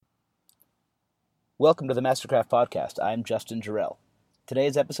Welcome to the Mastercraft Podcast. I'm Justin Jarel.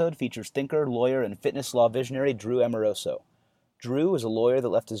 Today's episode features thinker, lawyer, and fitness law visionary Drew Amoroso. Drew is a lawyer that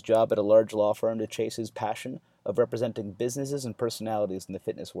left his job at a large law firm to chase his passion of representing businesses and personalities in the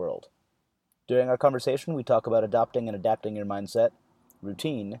fitness world. During our conversation, we talk about adopting and adapting your mindset,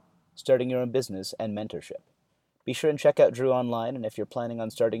 routine, starting your own business, and mentorship. Be sure and check out Drew online, and if you're planning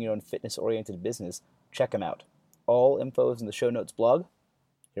on starting your own fitness-oriented business, check him out. All info is in the show notes blog.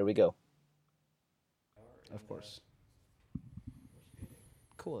 Here we go. Of course.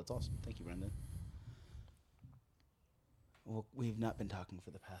 Cool, that's awesome. Thank you, Brendan. Well, we've not been talking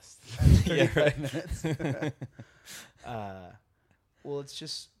for the past 35 minutes. Well, let's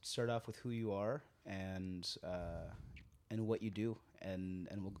just start off with who you are and what you do, and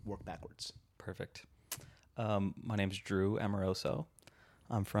we'll work backwards. Perfect. My name's Drew Amoroso.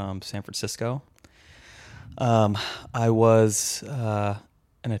 I'm from San Francisco. I was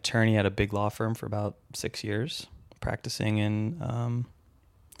an attorney at a big law firm for about 6 years, practicing in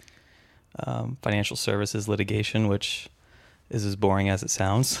financial services litigation, which is as boring as it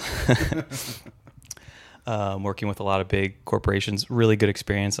sounds. Working with a lot of big corporations, really good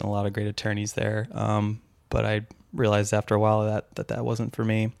experience and a lot of great attorneys there. But I realized after a while that wasn't for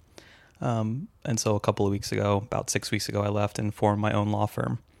me. And so a couple of weeks ago, about 6 weeks ago, I left and formed my own law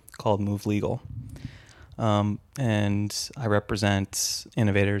firm called Move Legal. And I represent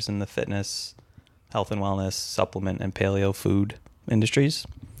innovators in the fitness, health and wellness, supplement, and paleo food industries.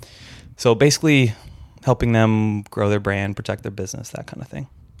 So basically helping them grow their brand, protect their business, that kind of thing.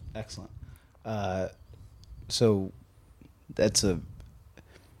 Excellent. So it's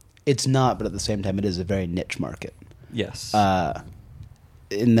not, but at the same time, it is a very niche market. Yes.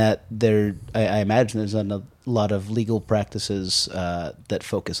 In that I imagine there's not a lot of legal practices that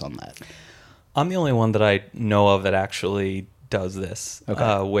focus on that. I'm the only one that I know of that actually does this,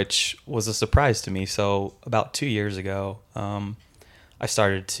 which was a surprise to me. So about 2 years ago, I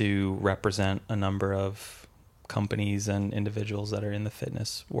started to represent a number of companies and individuals that are in the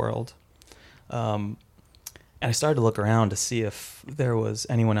fitness world. And I started to look around to see if there was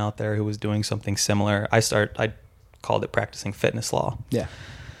anyone out there who was doing something similar. I called it practicing fitness law. Yeah.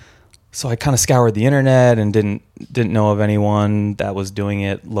 So I kind of scoured the internet and didn't know of anyone that was doing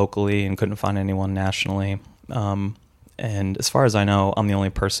it locally and couldn't find anyone nationally. And as far as I know, I'm the only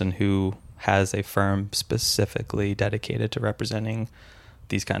person who has a firm specifically dedicated to representing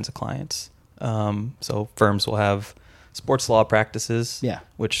these kinds of clients. So firms will have sports law practices,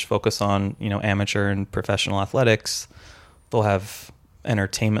 which focus on, amateur and professional athletics. They'll have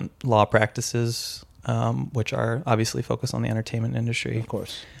entertainment law practices, which are obviously focused on the entertainment industry. Of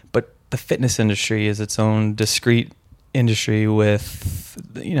course. But the fitness industry is its own discrete industry with,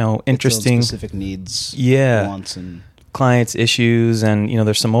 interesting its own specific needs, wants, and clients' issues. And,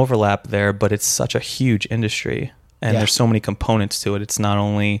 there's some overlap there, but it's such a huge industry and there's so many components to it. It's not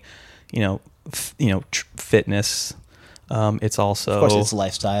only, fitness. It's also, of course, it's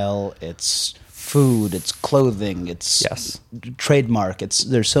lifestyle, it's food, it's clothing, it's trademark.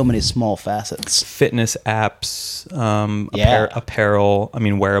 There's so many small facets. Fitness apps, apparel.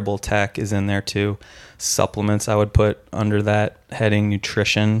 Wearable tech is in there too. Supplements I would put under that heading.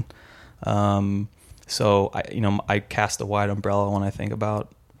 Nutrition. So I cast a wide umbrella when I think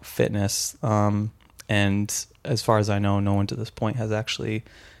about fitness. And as far as I know, no one to this point has actually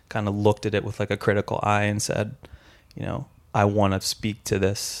kind of looked at it with like a critical eye and said, I want to speak to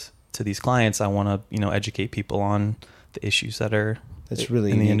these clients. I want to, educate people on the issues that are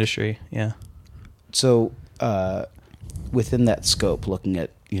really in the unique. industry. Yeah. So, within that scope, looking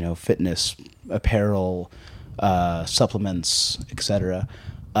at, fitness, apparel, supplements, etc.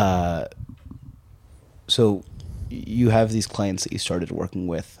 So you have these clients that you started working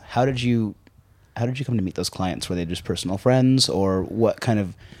with. How did you come to meet those clients? Were they just personal friends, or what kind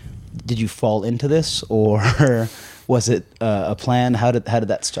of, did you fall into this, or was it a plan? How did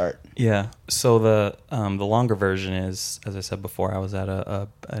that start? Yeah. So the longer version is, as I said before, I was at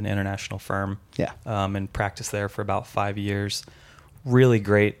an international firm. Yeah. And practiced there for about 5 years. Really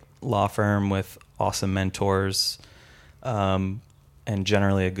great law firm with awesome mentors, and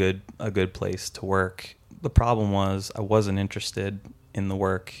generally a good place to work. The problem was I wasn't interested in the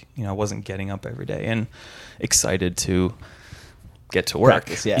work. I wasn't getting up every day and excited to get to work.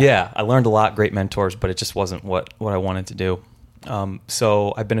 Practice, I learned a lot, great mentors, but it just wasn't what I wanted to do.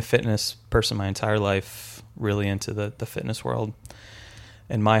 So I've been a fitness person my entire life, really into the fitness world.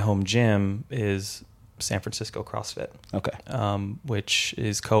 And my home gym is San Francisco CrossFit. Okay. Which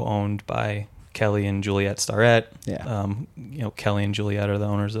is co-owned by Kelly and Juliet Starrett. Yeah. Kelly and Juliet are the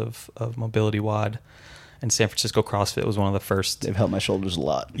owners of Mobility WOD. and San Francisco CrossFit was one of the first. They've helped my shoulders a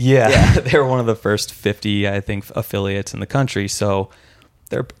lot. Yeah. They were one of the first 50, I think, affiliates in the country. So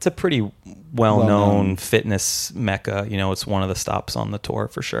it's a pretty well-known fitness mecca. You know, it's one of the stops on the tour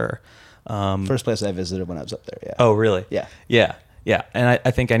for sure. First place I visited when I was up there. Yeah. Oh, really? Yeah. Yeah. Yeah. And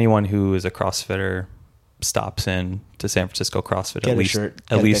I think anyone who is a CrossFitter stops in to San Francisco CrossFit Get at least shirt,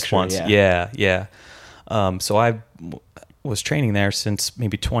 at least picture, once. Yeah. So I was training there since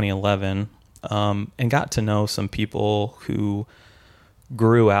maybe 2011, and got to know some people who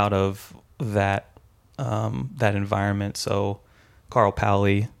grew out of that environment. So Carl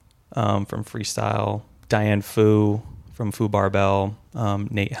Powley from Freestyle, Diane Fu from Fu Barbell,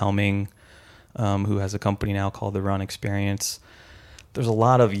 Nate Helming, who has a company now called The Run Experience. There's a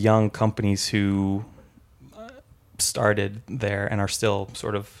lot of young companies who started there and are still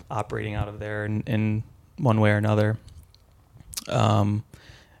sort of operating out of there in one way or another, and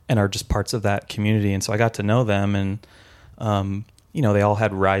are just parts of that community. And so I got to know them, and they all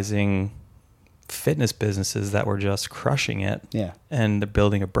had rising fitness businesses that were just crushing it. Yeah. And they're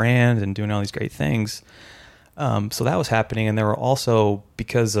building a brand and doing all these great things. So that was happening. And there were also,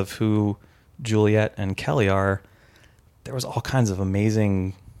 because of who Juliet and Kelly are, there was all kinds of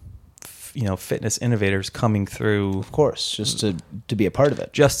amazing, fitness innovators coming through. Of course, just to be a part of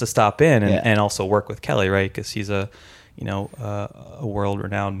it. Just to stop in and also work with Kelly, right? Because he's a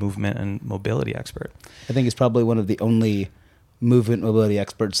world-renowned movement and mobility expert. I think he's probably one of the only movement mobility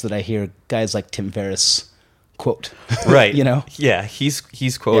experts that I hear guys like Tim Ferriss quote. Right. Yeah, he's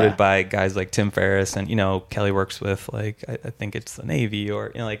quoted by guys like Tim Ferriss, and Kelly works with, like, I think it's the Navy,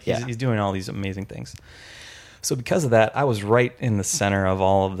 or he's doing all these amazing things. So because of that, I was right in the center of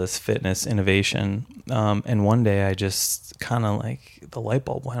all of this fitness innovation. And one day I just kind of, like, the light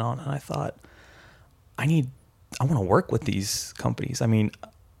bulb went on, and I thought, I want to work with these companies. I mean,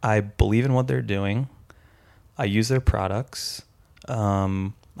 I believe in what they're doing. I use their products.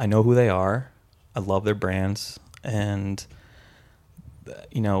 I know who they are. I love their brands, and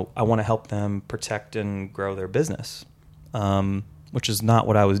I want to help them protect and grow their business, which is not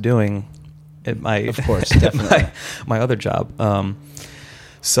what I was doing at my, of course, definitely, my other job.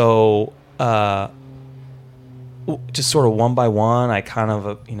 So just sort of one by one, I kind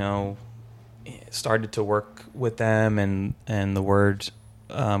of started to work with them, and the word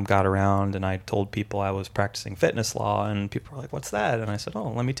got around, and I told people I was practicing fitness law, and people were like, "What's that?" And I said, "Oh,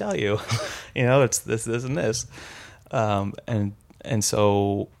 let me tell you, it's this, and this." And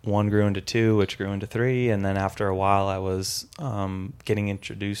so one grew into two, which grew into three. And then after a while, I was getting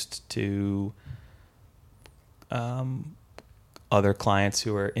introduced to other clients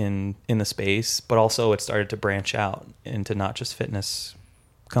who were in the space, but also it started to branch out into not just fitness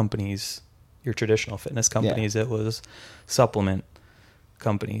companies, your traditional fitness companies. Yeah. It was supplement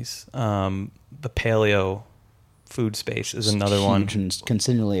companies. The paleo food space is another huge one. And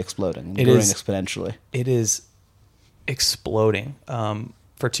continually exploding and growing exponentially. It is exploding.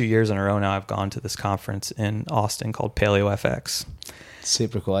 For 2 years in a row now, I've gone to this conference in Austin called Paleo FX.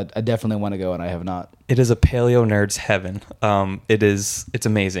 Super cool. I definitely want to go, and I have not. It is a paleo nerd's heaven. It's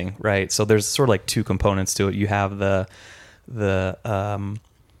amazing, right? So there's sort of like two components to it. You have the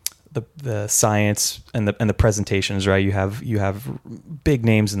science and the presentations, right? You have big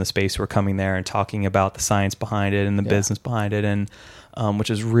names in the space who are coming there and talking about the science behind it and the business behind it, and which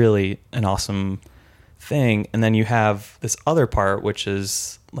is really an awesome thing. And then you have this other part, which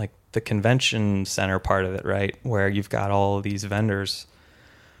is like the convention center part of it, right? Where you've got all of these vendors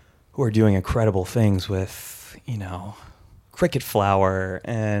who are doing incredible things with, cricket flour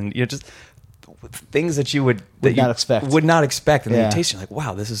and, just things that you would not expect. And then you taste, you're like,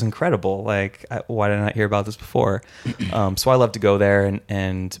 wow, this is incredible. Like, why did I not hear about this before? So I love to go there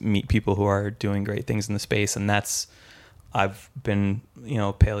and meet people who are doing great things in the space. And I've been,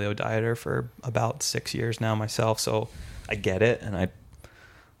 a paleo dieter for about 6 years now myself. So I get it. And I,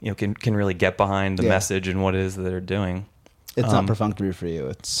 can really get behind the message and what it is that they're doing. It's not perfunctory for you.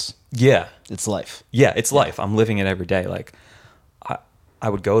 It's life. Yeah. It's life. I'm living it every day. Like I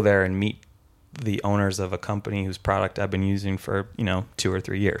would go there and meet the owners of a company whose product I've been using for, 2 or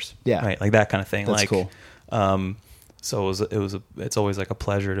 3 years. Yeah. Right. Like that kind of thing. That's cool. So it's always like a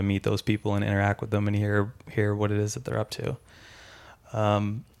pleasure to meet those people and interact with them and hear what it is that they're up to.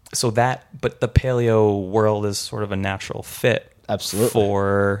 But the paleo world is sort of a natural fit. Absolutely.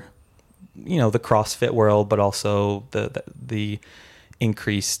 For, the CrossFit world, but also the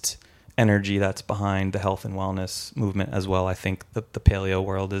increased energy that's behind the health and wellness movement as well. I think the paleo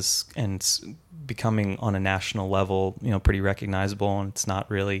world is becoming on a national level, pretty recognizable, and it's not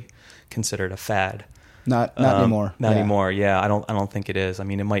really considered a fad. Not anymore. Not anymore. Yeah, I don't think it is. I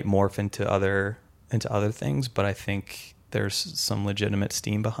mean, it might morph into other into other things, but I think there's some legitimate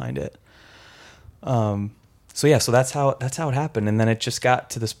steam behind it. So that's how it happened. And then it just got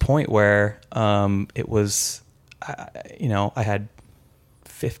to this point where, it was, I had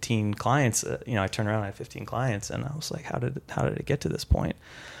 15 clients, I turned around, I had 15 clients, and I was like, how did it get to this point?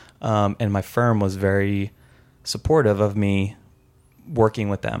 And my firm was very supportive of me working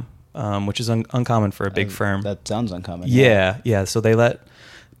with them, which is uncommon for a big firm. That sounds uncommon. Yeah. So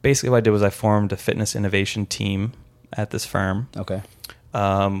basically what I did was I formed a fitness innovation team at this firm. Okay.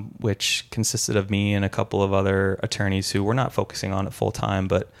 Which consisted of me and a couple of other attorneys who were not focusing on it full time,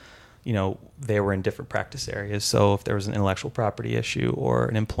 but they were in different practice areas. So if there was an intellectual property issue or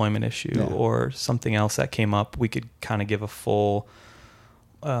an employment issue or something else that came up, we could kind of give a full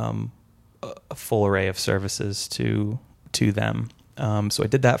array of services to them. So I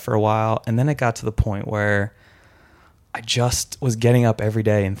did that for a while, and then it got to the point where I just was getting up every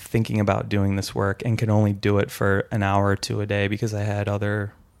day and thinking about doing this work and could only do it for an hour or two a day because I had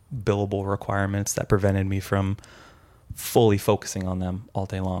other billable requirements that prevented me from fully focusing on them all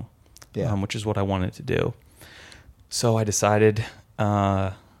day long, which is what I wanted to do. So I decided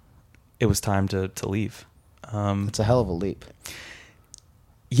it was time to leave. It's a hell of a leap.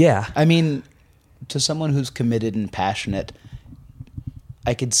 Yeah. I mean, to someone who's committed and passionate,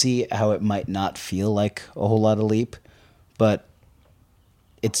 I could see how it might not feel like a whole lot of leap, but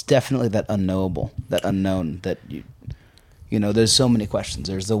it's definitely that unknowable, that unknown that there's so many questions.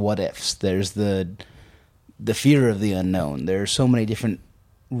 There's the what ifs. There's the fear of the unknown. There are so many different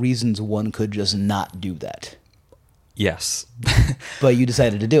reasons one could just not do that. Yes. But you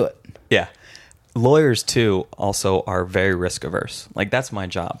decided to do it. Yeah. Lawyers too also are very risk averse. Like, that's my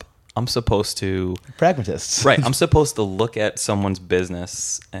job. I'm supposed to... Pragmatists. Right. I'm supposed to look at someone's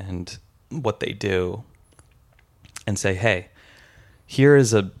business and what they do and say, hey,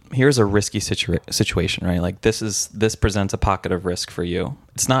 here's a risky situation, right? Like, this presents a pocket of risk for you.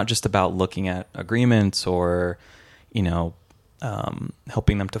 It's not just about looking at agreements or,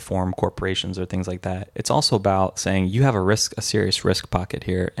 helping them to form corporations or things like that. It's also about saying you have a serious risk pocket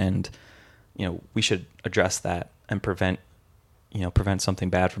here, and we should address that and prevent something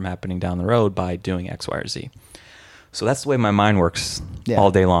bad from happening down the road by doing X, Y, or Z. So that's the way my mind works all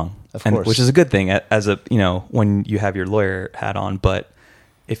day long. Of course. Which is a good thing as when you have your lawyer hat on, but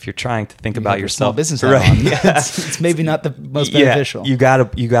if you're trying to think about yourself, small business hat on, it's maybe not the most beneficial. You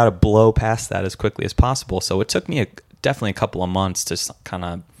gotta blow past that as quickly as possible. So it took me definitely a couple of months to kind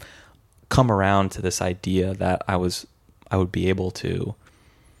of come around to this idea that I would be able to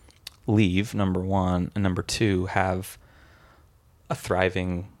leave, number one, and number two, have a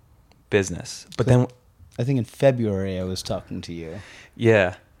thriving business. But then I think in February I was talking to you.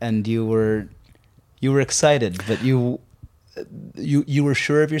 Yeah. And you were excited, but you were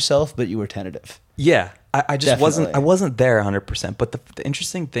sure of yourself, but you were tentative. Yeah. I just Definitely. I wasn't there 100%. But the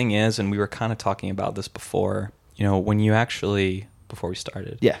interesting thing is, and we were kind of talking about this before, when you actually, before we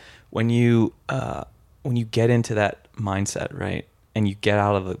started. Yeah. When you get into that mindset, right? And you get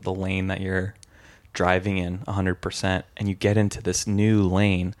out of the lane that you're driving in 100%, and you get into this new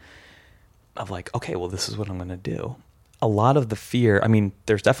lane of like, okay, well, this is what I'm going to do. A lot of the fear, I mean,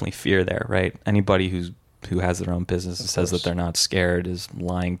 there's definitely fear there, right? Anybody who has their own business and says that they're not scared is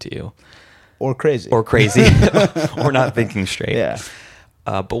lying to you. Or crazy. Or crazy. Or not thinking straight. Yeah.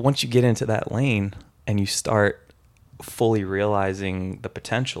 But once you get into that lane and you start fully realizing the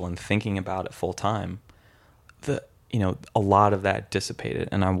potential and thinking about it full time, a lot of that dissipated,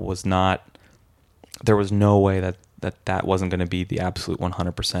 and there was no way that wasn't going to be the absolute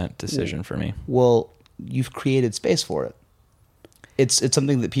 100% decision for me. Well, you've created space for it. It's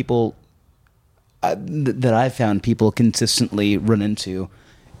something that people that I've found people consistently run into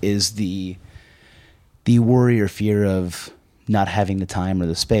is the worry or fear of not having the time or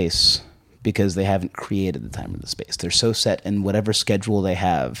the space because they haven't created the time or the space. They're so set in whatever schedule they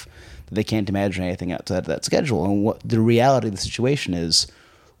have that they can't imagine anything outside of that schedule. And what the reality of the situation is,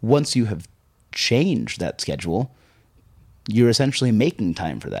 once you have changed that schedule, you're essentially making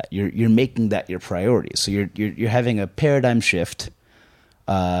time for that. You're making that your priority. So you're having a paradigm shift,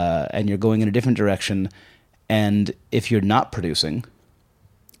 and you're going in a different direction. And if you're not producing,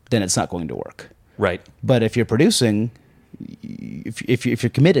 then it's not going to work. Right. But if you're producing, if you're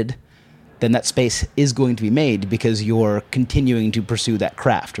committed, then that space is going to be made because you're continuing to pursue that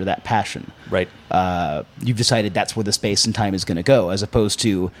craft or that passion. Right. You've decided that's where the space and time is going to go, as opposed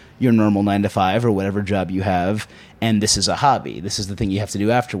to your normal 9-to-5 or whatever job you have, and this is a hobby. This is the thing you have to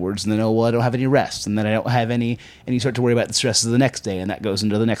do afterwards, and then, I don't have any rest, and then I don't have any, and you start to worry about the stresses of the next day, and that goes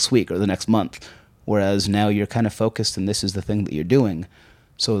into the next week or the next month. Whereas now you're kind of focused, and this is the thing that you're doing.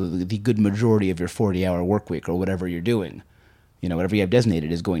 So the good majority of your 40-hour work week or whatever you're doing, whatever you have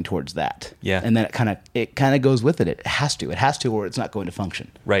designated is going towards that. Yeah. And then it kind of goes with it. It has to, or it's not going to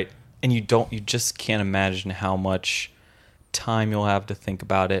function. Right. And you just can't imagine how much time you'll have to think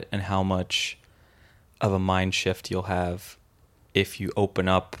about it and how much of a mind shift you'll have if you open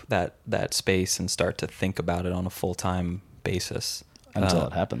up that space and start to think about it on a full-time basis. Until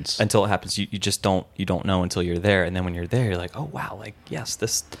it happens. You just don't know until you're there. And then when you're there, you're like, oh wow, like, yes,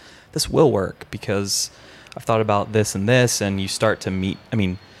 this will work because I've thought about this and this, and you start to meet,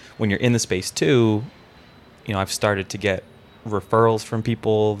 when you're in the space too, I've started to get referrals from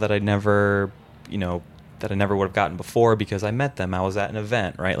people that I never would have gotten before because I met them. I was at an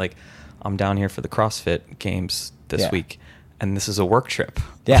event, right? Like, I'm down here for the CrossFit games this week, and this is a work trip.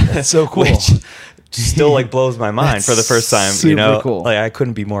 Yeah, that's so cool. Which still like blows my mind for the first time. Super cool. Like, I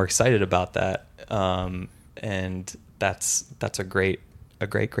couldn't be more excited about that. And that's a great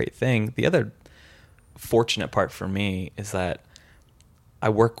thing. The other fortunate part for me is that I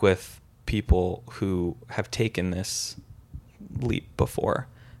work with people who have taken this leap before,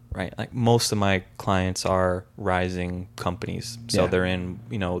 right? Like, most of my clients are rising companies. So they're in,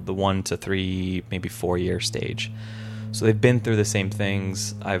 the 1 to 3, maybe 4 year stage. So they've been through the same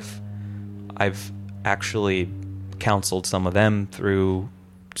things. I've actually counseled some of them through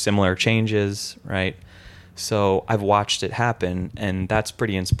similar changes, right? So I've watched it happen, and that's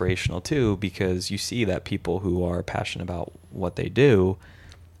pretty inspirational too, because you see that people who are passionate about what they do,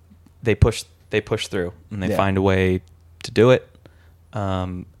 they push through, and they find a way to do it,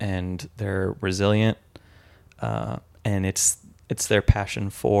 and they're resilient, and it's their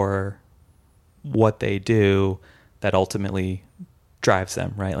passion for what they do that ultimately drives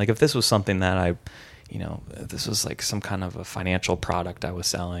them, right? Like, if this was something that this was like some kind of a financial product I was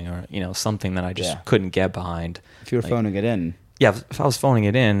selling, or, something that I just couldn't get behind. If you were phoning it in. Yeah, if I was phoning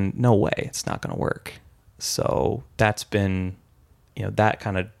it in, no way, it's not going to work. So that's been,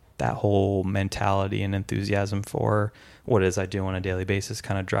 that whole mentality and enthusiasm for what it is I do on a daily basis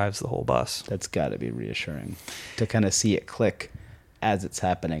kind of drives the whole bus. That's got to be reassuring to kind of see it click as it's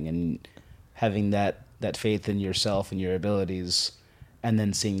happening, and having that faith in yourself and your abilities, and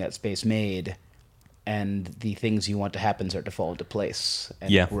then seeing that space made and the things you want to happen start to fall into place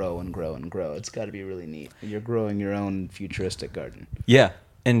and grow and grow and grow. It's got to be really neat. You're growing your own futuristic garden. Yeah.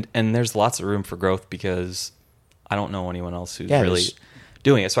 And there's lots of room for growth because I don't know anyone else who's really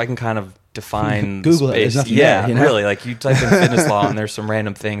doing it. So I can kind of define Google the space. It. There, really. Like, you type in fitness law and there's some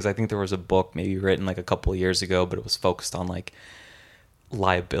random things. I think there was a book maybe written like a couple of years ago, but it was focused on like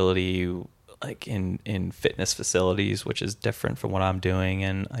liability, like in fitness facilities, which is different from what I'm doing.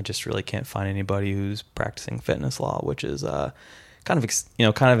 And I just really can't find anybody who's practicing fitness law, which is kind of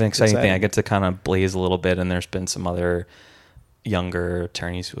an exciting thing. I get to kind of blaze a little bit. And there's been some other younger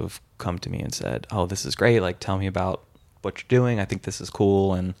attorneys who have come to me and said, oh, this is great. Like, tell me about what you're doing. I think this is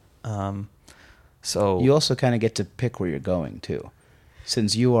cool. And so you also kind of get to pick where you're going too.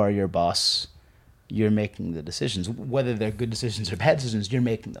 Since you are your boss, you're making the decisions. Whether they're good decisions or bad decisions, you're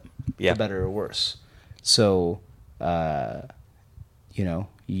making them, for better or worse. So,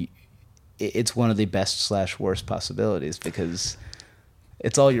 it's one of the best/worst possibilities because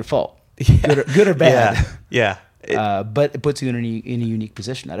it's all your fault, good or bad. But it puts you in a unique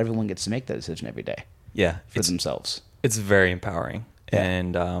position. Not everyone gets to make that decision every day. For themselves. It's very empowering,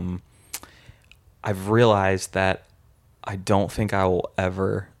 and I've realized that I don't think I will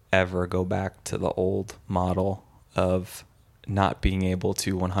ever go back to the old model of not being able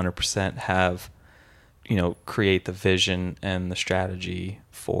to 100% have, create the vision and the strategy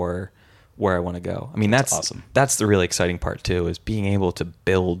for where I want to go. I mean, that's awesome. That's the really exciting part too, is being able to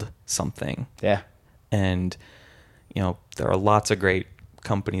build something. Yeah. And, there are lots of great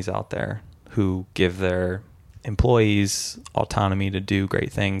companies out there who give their employees autonomy to do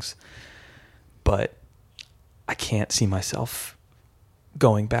great things, but I can't see myself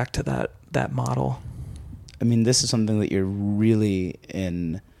going back to that model. I mean, this is something that you're really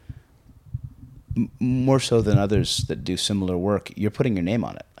in, more so than others that do similar work. You're putting your name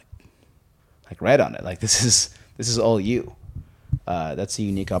on it, like right on it. Like, this is all you. That's a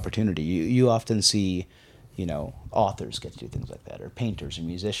unique opportunity. You often see, authors get to do things like that, or painters or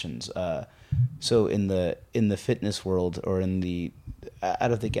musicians. So in the fitness world, or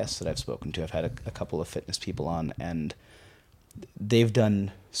out of the guests that I've spoken to, I've had a couple of fitness people on, and they've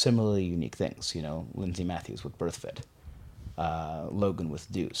done similarly unique things. Lindsay Matthews with BirthFit, Logan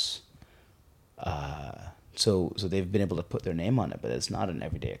with Deuce. So they've been able to put their name on it, but it's not an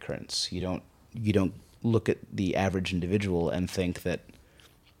everyday occurrence. You don't look at the average individual and think that,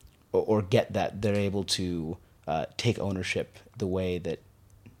 or get that they're able to take ownership the way that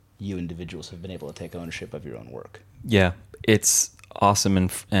you individuals have been able to take ownership of your own work. Yeah, it's awesome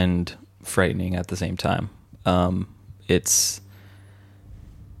and frightening at the same time. But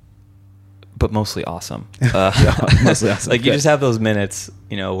mostly awesome. Mostly awesome. Like, you just have those minutes,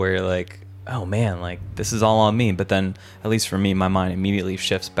 where you're like, oh man, like, this is all on me. But then, at least for me, my mind immediately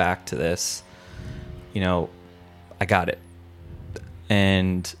shifts back to this, I got it.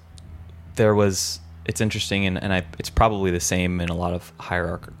 And it's interesting, and it's probably the same in a lot of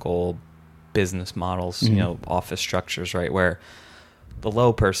hierarchical business models, office structures, right? Where the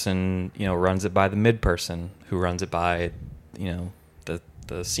low person, runs it by the mid person, who runs it by, the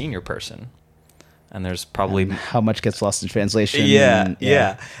senior person. And there's probably how much gets lost in translation.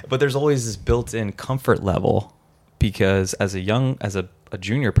 Yeah. But there's always this built-in comfort level, because as a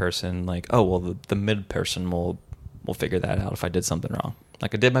junior person, like, oh, well, the mid person will figure that out if I did something wrong.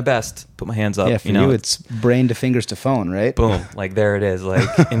 Like, I did my best, put my hands up. Yeah, for you, it's brain to fingers to phone, right? Boom. Like, there it is, like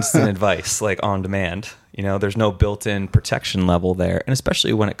instant advice, like on demand. There's no built-in protection level there. And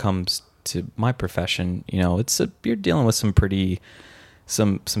especially when it comes to my profession, you're dealing with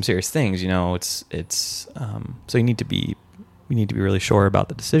some serious things, so you need to be really sure about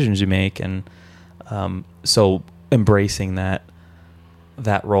the decisions you make. And so embracing that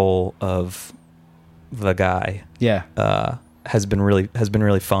role of the guy, has been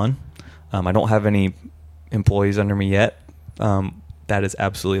really fun. I don't have any employees under me yet. That is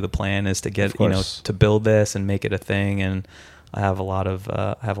absolutely the plan, is to get, to build this and make it a thing. And I have a lot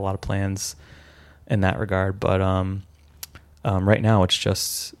of plans in that regard. But right now it's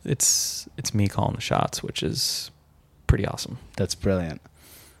me calling the shots, which is pretty awesome. That's brilliant.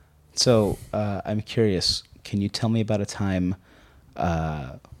 So I'm curious, can you tell me about a time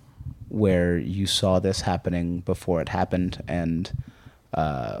where you saw this happening before it happened, and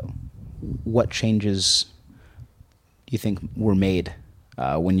what changes do you think were made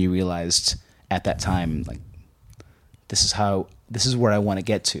when you realized at that time, like, this is where I want to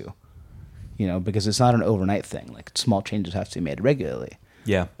get to, because it's not an overnight thing. Like, small changes have to be made regularly.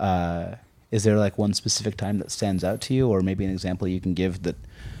 Yeah. Is there like one specific time that stands out to you, or maybe an example you can give that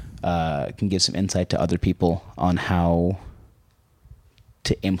can give some insight to other people on how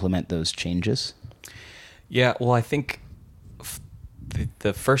to implement those changes? Yeah, well, I think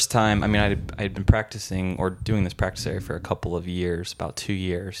the first time, I had been practicing or doing this practice area for a couple of years, about 2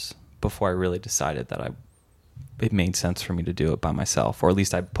 years, before I really decided that it made sense for me to do it by myself, or at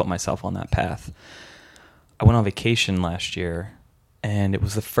least I put myself on that path. I went on vacation last year, and it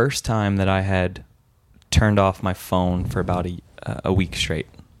was the first time that I had turned off my phone for about a week straight.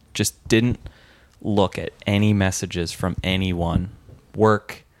 Just didn't look at any messages from anyone.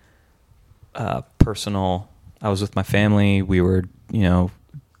 Work, personal. I was with my family. We were,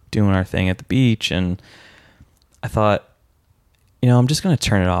 doing our thing at the beach, and I thought, I'm just going to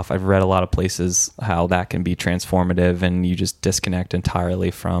turn it off. I've read a lot of places how that can be transformative, and you just disconnect entirely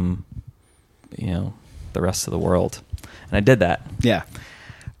from, the rest of the world. And I did that. Yeah.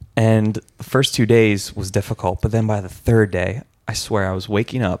 And the first 2 days was difficult, but then by the third day, I swear I was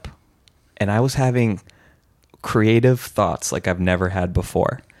waking up and I was having creative thoughts like I've never had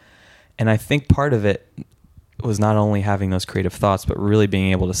before. And I think part of it was not only having those creative thoughts, but really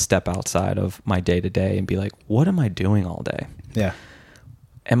being able to step outside of my day-to-day and be like, what am I doing all day? Yeah.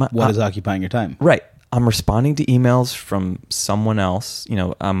 What is occupying your time? Right. I'm responding to emails from someone else.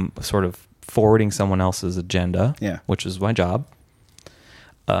 I'm sort of forwarding someone else's agenda, which is my job.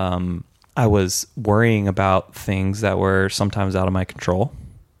 I was worrying about things that were sometimes out of my control.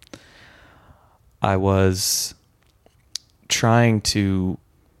 I was trying to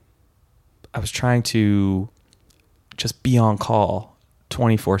just be on call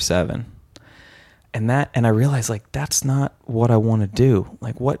 24/7. And I realized, like, that's not what I want to do.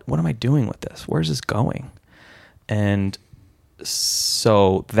 Like, what am I doing with this? Where's this going? And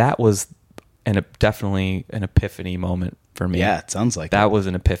so that was definitely an epiphany moment for me. Yeah, it sounds like that was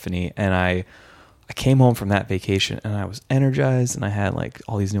an epiphany. And I came home from that vacation and I was energized and I had like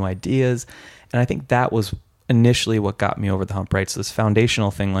all these new ideas. And I think that was initially what got me over the hump, right? So this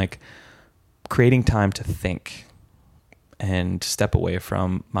foundational thing, like creating time to think and step away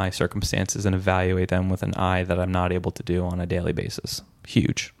from my circumstances and evaluate them with an eye that I'm not able to do on a daily basis.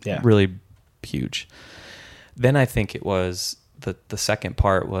 Huge. Yeah. Really huge. Then I think it was the second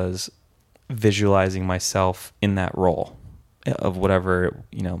part was visualizing myself in that role of whatever,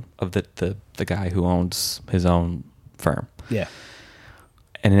 of the guy who owns his own firm. Yeah.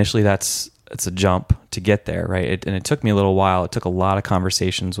 And initially it's a jump to get there, right? And it took me a little while. It took a lot of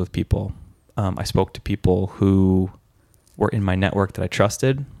conversations with people. I spoke to people who were in my network that I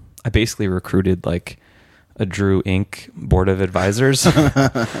trusted. I basically recruited like a Drew Inc. board of advisors.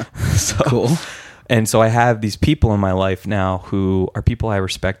 Cool. And so I have these people in my life now who are people I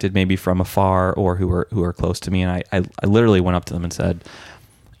respected maybe from afar or who are close to me. And I literally went up to them and said,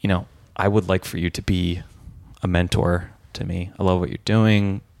 I would like for you to be a mentor to me. I love what you're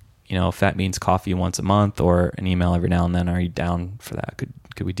doing. If that means coffee once a month or an email every now and then, are you down for that?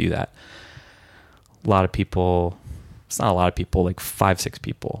 Could we do that? A lot of people, it's not a lot of people, like 5-6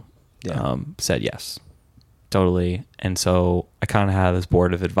 people said yes. Totally. And so I kind of had this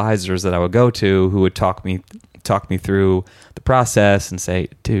board of advisors that I would go to who would talk me through the process and say,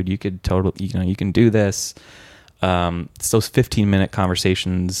 dude, you could you can do this. It's those 15-minute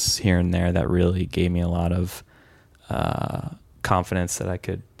conversations here and there that really gave me a lot of confidence that I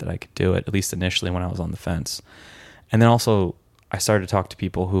could do it, at least initially when I was on the fence. And then also I started to talk to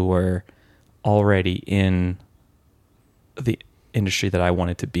people who were already in the industry that I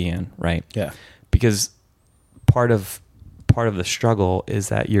wanted to be in, right? Yeah. Because part of the struggle is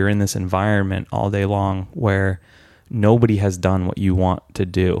that you're in this environment all day long where nobody has done what you want to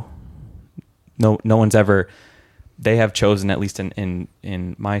do. No one's ever. They have chosen, at least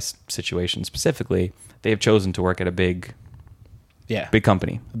in my situation specifically, they have chosen to work at a big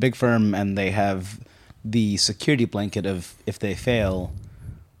company, a big firm, and they have the security blanket of if they fail,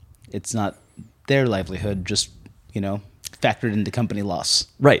 it's not their livelihood, just factored into company loss,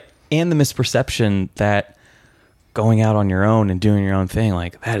 right? And the misperception that going out on your own and doing your own thing,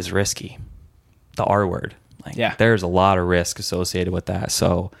 like, that is risky. The R word. Like, there's a lot of risk associated with that.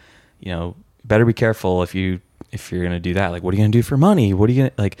 So, better be careful if you're going to do that. Like, what are you going to do for money? What are you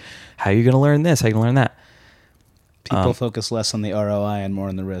going to, like, how are you going to learn this? How are you going to learn that? People focus less on the ROI and more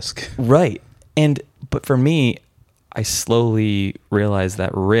on the risk. Right. But for me, I slowly realized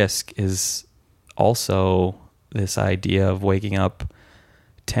that risk is also this idea of waking up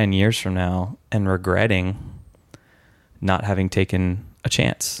 10 years from now and regretting not having taken a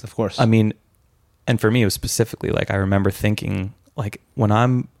chance. Of course. I mean, and for me, it was specifically like, I remember thinking, like, when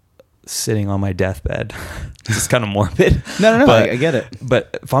I'm sitting on my deathbed, it's kind of morbid. No, I get it.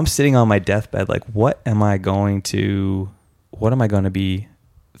 But if I'm sitting on my deathbed, like, what am I going to be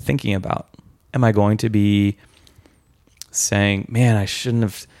thinking about? Am I going to be saying, man, I shouldn't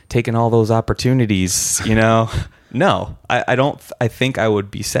have taken all those opportunities, No, I don't. I think I would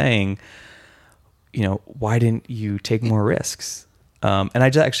be saying, why didn't you take more risks? And I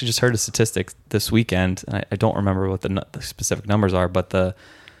actually just heard a statistic this weekend, and I don't remember what the specific numbers are, but the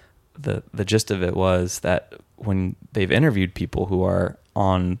gist of it was that when they've interviewed people who are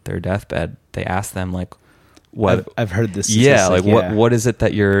on their deathbed, they ask them, like, what I've heard this. What is it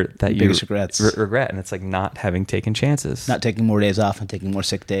that you regret? And it's like not having taken chances, not taking more days off and taking more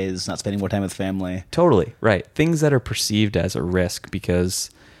sick days, not spending more time with family. Totally right. Things that are perceived as a risk because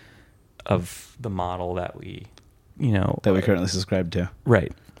of the model that we currently subscribe to.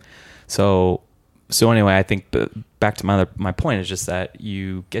 Right. So anyway, I think back to my point is just that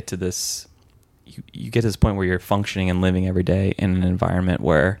you get to this point where you're functioning and living every day in an environment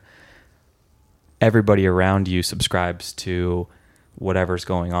where everybody around you subscribes to whatever's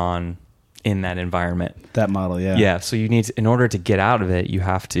going on in that environment. That model, yeah. Yeah. So in order to get out of it, you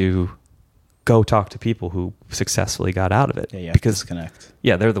have to go talk to people who successfully got out of it. Yeah, you have to disconnect.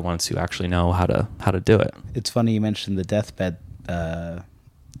 Yeah, they're the ones who actually know how to do it. It's funny you mentioned the deathbed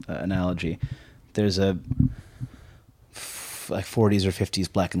analogy. There's a 40s or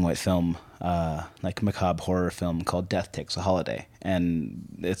 50s black and white film, like macabre horror film called Death Takes a Holiday,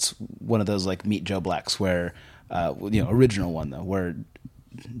 and it's one of those like Meet Joe Blacks where, original one though, where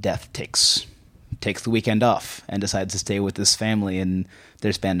Death takes the weekend off and decides to stay with this family in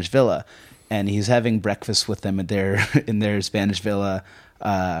their Spanish villa, and he's having breakfast with them in their Spanish villa,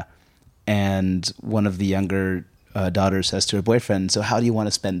 and one of the younger daughters says to her boyfriend, "So how do you want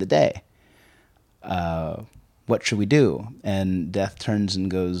to spend the day? What should we do?" And Death turns and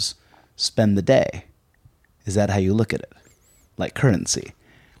goes, "Spend the day. Is that how you look at it? Like currency?"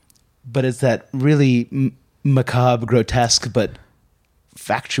 But it's that really macabre, grotesque, but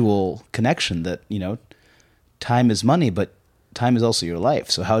factual connection that, time is money, but time is also your life.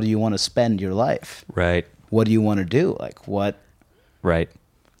 So how do you want to spend your life? Right. What do you want to do? Like what? Right.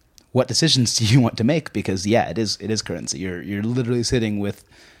 What decisions do you want to make? Because it is currency. You're literally sitting with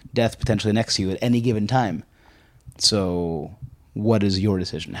death potentially next to you at any given time. So what is your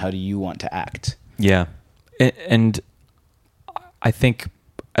decision? How do you want to act? Yeah. And I think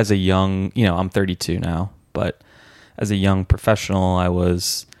as a young, I'm 32 now, but as a young professional, I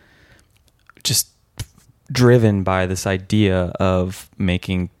was just driven by this idea of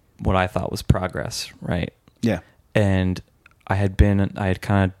making what I thought was progress, right? Yeah. And I had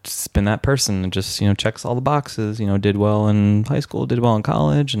kind of been that person that just, checks all the boxes, did well in high school, did well in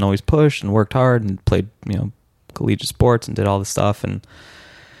college, and always pushed and worked hard and played, collegiate sports and did all this stuff. And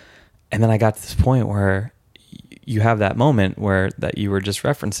then I got to this point where you have that moment that you were just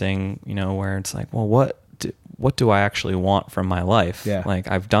referencing, where it's like, well, what do I actually want from my life? Yeah. Like,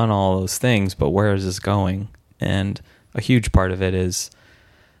 I've done all those things, but where is this going? And a huge part of it is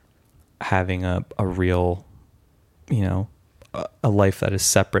having a real, a life that is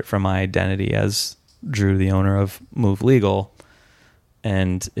separate from my identity as Drew, the owner of Move Legal,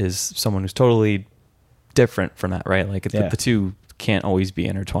 and is someone who's totally different from that, right? Like the two can't always be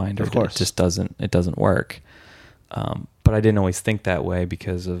intertwined. Of course. It just doesn't work. But I didn't always think that way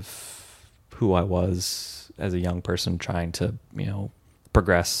because of who I was as a young person trying to,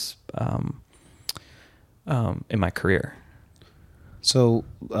 progress in my career. So,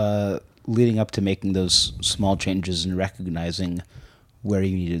 leading up to making those small changes and recognizing where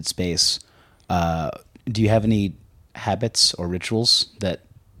you needed space, do you have any habits or rituals that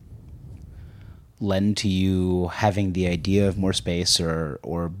lend to you having the idea of more space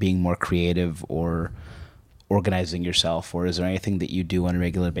or being more creative or organizing yourself? Or is there anything that you do on a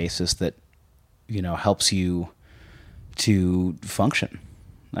regular basis that, helps you to function?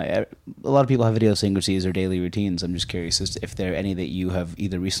 A lot of people have idiosyncrasies or daily routines. I'm just curious as to if there are any that you have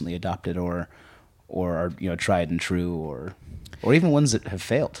either recently adopted or are tried and true, or even ones that have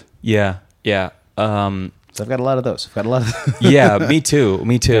failed. Yeah. So I've got a lot of those. Yeah, me too.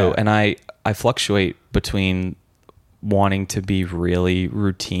 Yeah. And I fluctuate between wanting to be really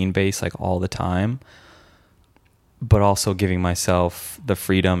routine based, like all the time, but also giving myself the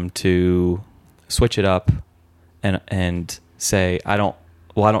freedom to switch it up and say, I don't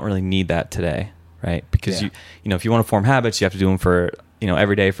really need that today, right? Because if you want to form habits, you have to do them for,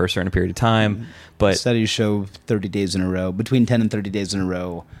 every day for a certain period of time. But studies show 30 days in a row, between 10 and 30 days in a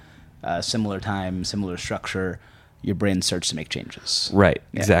row, similar time, similar structure, your brain starts to make changes. Right,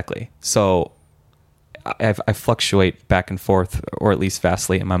 Yeah. exactly. So I fluctuate back and forth, or at least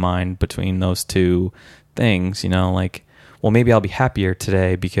vastly in my mind, between those two things, like, well, maybe I'll be happier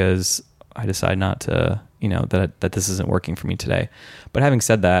today because I decide not to, that this isn't working for me today. But having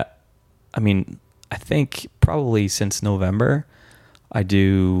said that, I mean, I think probably since November, I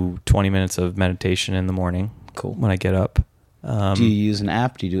do 20 minutes of meditation in the morning. Cool. When I get up. Do you use an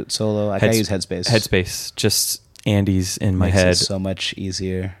app? Do you do it solo? I use Headspace. Headspace. Just Andy's in my Makes head. it so much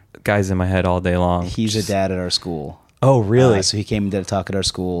easier. Guy's in my head all day long. He's a dad at our school. Oh, really? So he came and did a talk at our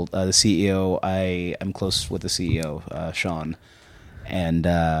school. The CEO, I'm close with the CEO, Sean, and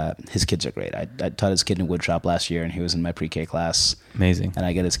his kids are great. I taught his kid in woodshop last year, and he was in my pre-K class. Amazing. And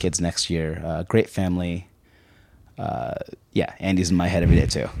I get his kids next year. Great family. Andy's in my head every day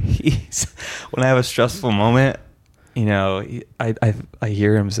too. When I have a stressful moment, I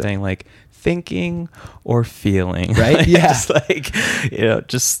hear him saying, like, thinking or feeling, right? Yeah. Just like,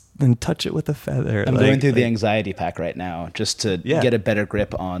 just then touch it with a feather. I'm going through the anxiety pack right now just to get a better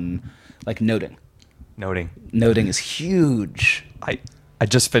grip on, like, noting. Noting is huge. I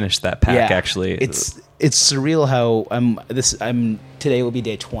just finished that pack, actually. It's surreal how today will be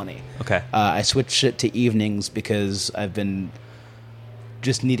day 20. Okay. I switched it to evenings because I've been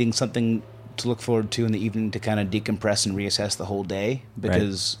just needing something to look forward to in the evening to kind of decompress and reassess the whole day,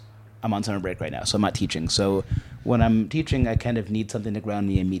 because I'm on summer break right now, so I'm not teaching. So when I'm teaching, I kind of need something to ground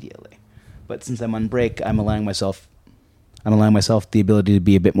me immediately. But since I'm on break, I'm allowing myself the ability to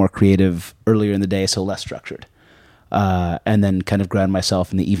be a bit more creative earlier in the day, so less structured. And then kind of ground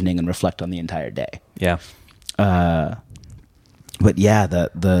myself in the evening and reflect on the entire day. Yeah. But yeah,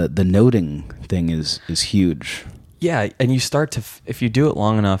 the noting thing is huge. Yeah, and you start to, if you do it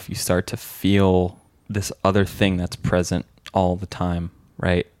long enough, you start to feel this other thing that's present all the time,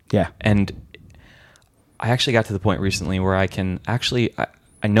 right? Yeah. And I actually got to the point recently where I can actually,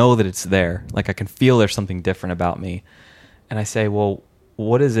 I know that it's there. Like, I can feel there's something different about me. And I say, well,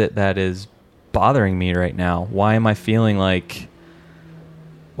 what is it that is bothering me right now? Why am I feeling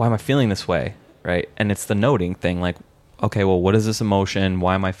this way, right? And it's the noting thing, like, okay, well, what is this emotion?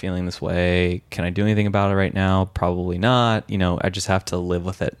 Why am I feeling this way? Can I do anything about it right now? Probably not. I just have to live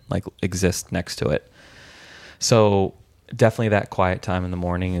with it, like, exist next to it. So definitely that quiet time in the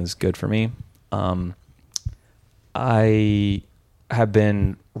morning is good for me. I have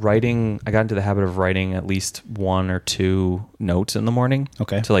been writing, I got into the habit of writing at least 1 or 2 notes in the morning.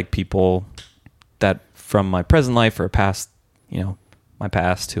 Okay. To, like, people that from my present life or past, my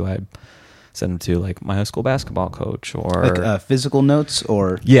past, who I send them to, like, my high school basketball coach, or like physical notes,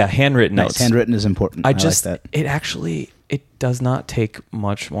 or handwritten notes. Handwritten is important. I like that. It does not take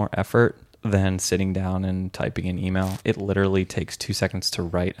much more effort than sitting down and typing an email. It literally takes 2 seconds to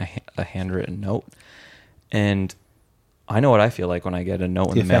write a handwritten note. And I know what I feel like when I get a note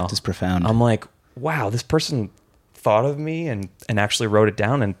in the mail. The effect is profound. I'm like, wow, this person thought of me and actually wrote it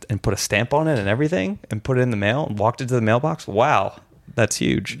down and put a stamp on it and everything and put it in the mail and walked it to the mailbox. Wow, that's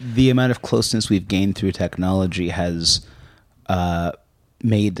huge. The amount of closeness we've gained through technology has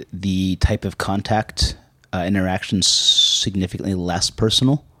made the type of contact interactions significantly less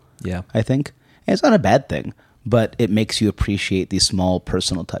personal. Yeah. I think. And it's not a bad thing, but it makes you appreciate these small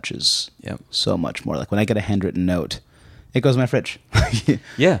personal touches so much more. Like when I get a handwritten note, it goes in my fridge.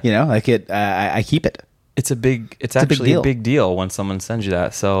 Yeah. You know, like I keep it. It's actually a big deal when someone sends you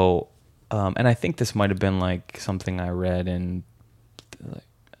that. So, and I think this might have been like something I read in,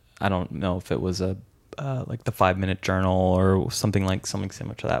 I don't know if it was like the 5-minute journal or something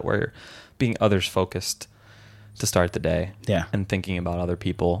similar to that, where you're being others focused to start the day. Yeah. And thinking about other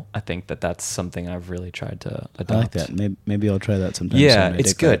people. I think that's something I've really tried to adopt. I like that. Maybe I'll try that sometime. Yeah,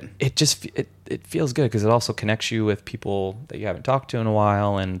 it's good. It feels good because it also connects you with people that you haven't talked to in a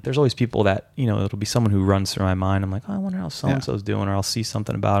while. And there's always people that, it'll be someone who runs through my mind. I'm like, oh, I wonder how so-and-so's doing, or I'll see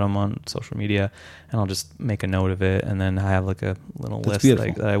something about them on social media and I'll just make a note of it. And then I have like a little list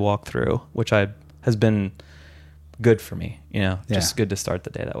that I walk through, which has been good for me, just good to start the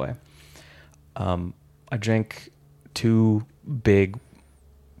day that way. I drink 2 big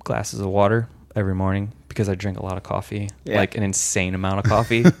glasses of water every morning because I drink a lot of coffee, like an insane amount of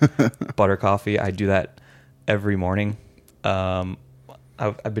coffee, butter coffee. I do that every morning. I've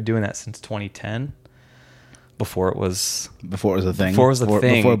been doing that since 2010. Before it was a thing.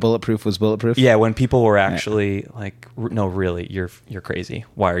 Before bulletproof was bulletproof. Yeah, when people were actually like, no, really, you're crazy.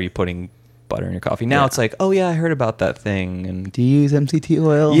 Why are you putting butter in your coffee? Now it's like, oh yeah, I heard about that thing. And do you use MCT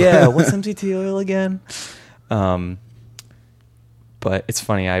oil? Yeah, what's MCT oil again? But it's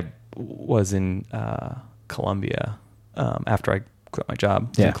funny, I was in Colombia after I quit my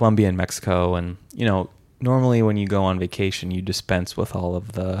job. In Colombia and Mexico, and normally when you go on vacation, you dispense with all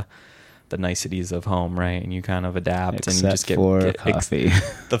of the niceties of home, right? And you kind of adapt. Except and you just get coffee.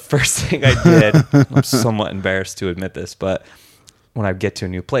 The first thing I did, I'm somewhat embarrassed to admit this, but when I get to a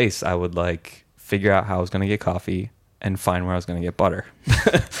new place, I would like figure out how I was going to get coffee and find where I was going to get butter.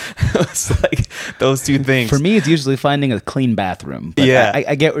 It's like those two things. For me, it's usually finding a clean bathroom. But yeah,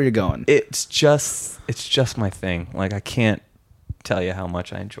 I get where you're going. It's just my thing. Like I can't tell you how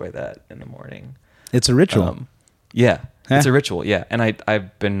much I enjoy that in the morning. It's a ritual. It's a ritual. Yeah, and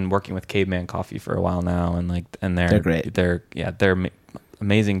I've been working with Caveman Coffee for a while now, and they're great. They're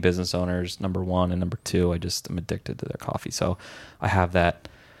amazing business owners. Number 1 and number 2, I'm addicted to their coffee. So I have that.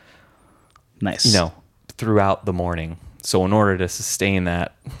 Nice. Throughout the morning. So in order to sustain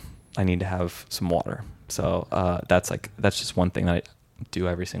that, I need to have some water. So that's just one thing that I do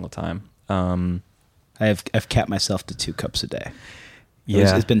every single time. I've capped myself to 2 cups a day.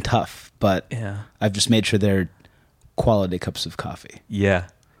 It's been tough, but I've just made sure they're quality cups of coffee. Yeah.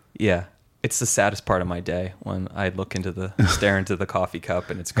 It's the saddest part of my day when I stare into the coffee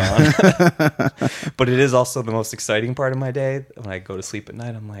cup and it's gone. But it is also the most exciting part of my day. When I go to sleep at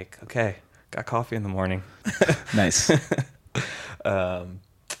night, I'm like, okay, got coffee in the morning. Nice. I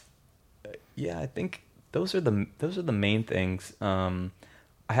think those are the main things. I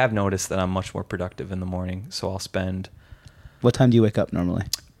have noticed that I'm much more productive in the morning, so I'll spend. What time do you wake up normally?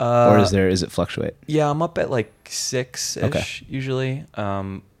 Or is it fluctuate? Yeah, I'm up at like 6-ish usually.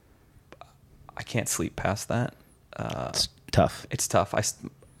 I can't sleep past that. It's tough. It's tough.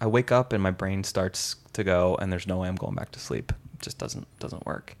 I wake up and my brain starts to go, and there's no way I'm going back to sleep. It just doesn't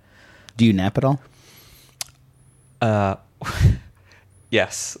work. Do you nap at all?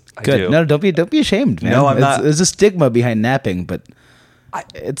 Yes, I Good. do. No, don't be ashamed, man. No, I'm not. There's a stigma behind napping, but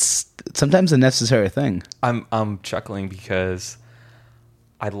it's sometimes a necessary thing. I'm chuckling because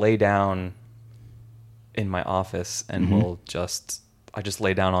I lay down in my office and I just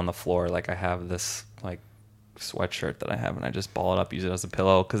lay down on the floor. Like I have this like sweatshirt that I have, and I just ball it up, use it as a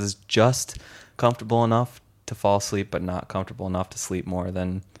pillow because it's just comfortable enough to fall asleep, but not comfortable enough to sleep more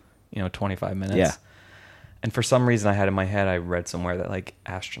than 25 minutes. Yeah. And for some reason I had in my head, I read somewhere that like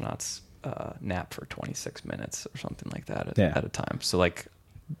astronauts nap for 26 minutes or something like that at a time. So like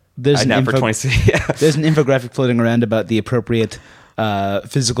I nap for 26. Yeah. There's an infographic floating around about the appropriate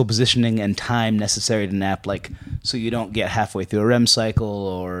physical positioning and time necessary to nap, like so you don't get halfway through a REM cycle,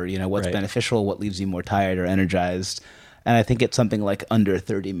 or what's beneficial, what leaves you more tired or energized. And I think it's something like under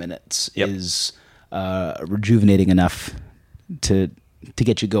 30 minutes is rejuvenating enough to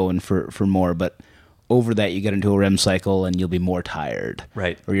get you going for more. But over that, you get into a REM cycle and you'll be more tired,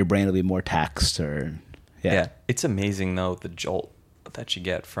 right? Or your brain will be more taxed, or yeah. It's amazing though, the jolt that you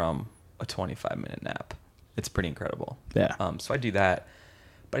get from a 25-minute nap. It's pretty incredible. Yeah. So I do that.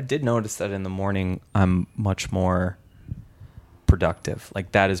 But I did notice that in the morning, I'm much more productive.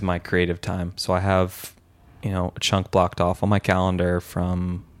 Like, that is my creative time. So I have, a chunk blocked off on my calendar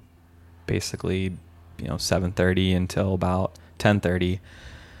from basically, 7:30 until about 10:30,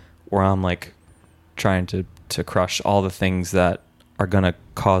 where I'm like trying to crush all the things that are going to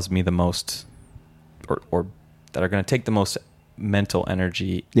cause me the most or that are going to take the most mental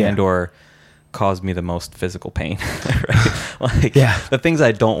energy and or cause me the most physical pain, right? Like, the things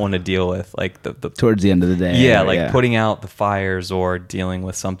I don't want to deal with, like the towards the end of the day. Putting out the fires or dealing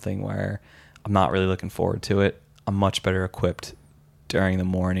with something where I'm not really looking forward to it. I'm much better equipped during the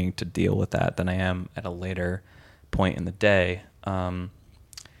morning to deal with that than I am at a later point in the day.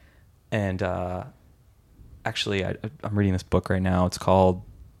 Actually, I'm reading this book right now. It's called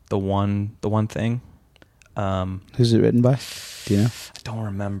The One Thing. Who's it written by? Do you know? I don't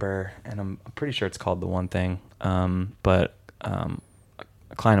remember, and I'm pretty sure it's called The One Thing. But a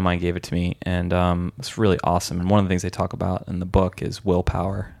client of mine gave it to me, and it's really awesome. And one of the things they talk about in the book is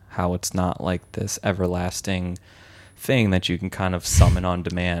willpower, how it's not like this everlasting thing that you can kind of summon on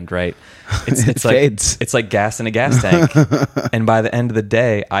demand, right? It's like gas in a gas tank. And by the end of the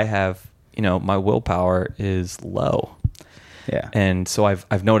day, I have, my willpower is low. Yeah. And so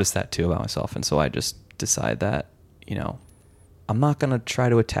I've noticed that too about myself. And so I just decide that, I'm not going to try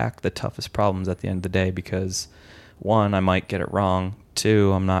to attack the toughest problems at the end of the day because, one, I might get it wrong.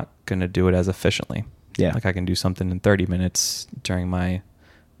 Two, I'm not going to do it as efficiently. Yeah. Like, I can do something in 30 minutes during my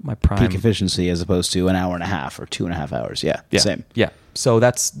prime. Peak efficiency as opposed to an hour and a half or 2.5 hours. Yeah. Same. Yeah. So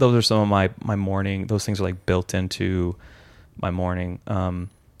those are some of my morning. Those things are like built into my morning. And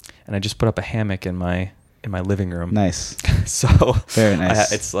I just put up a hammock in my living room. Nice. So very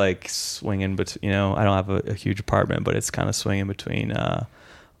nice. It's like swinging between, I don't have a huge apartment, but it's kind of swinging between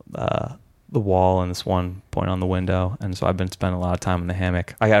the wall and this one point on the window. And so I've been spending a lot of time in the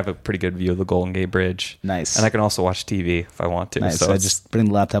hammock. I have a pretty good view of the Golden Gate Bridge. Nice. And I can also watch TV if I want to. Nice. So I just bring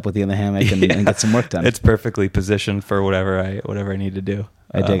the laptop with you in the hammock and get some work done. It's perfectly positioned for whatever I need to do.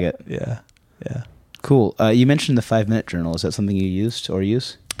 I dig it. Yeah. Yeah. Cool. You mentioned the 5-minute journal. Is that something you used or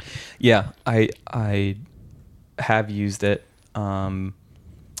use? Yeah, I have used it.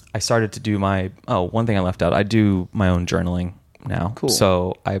 I started to do one thing I left out. I do my own journaling now. Cool.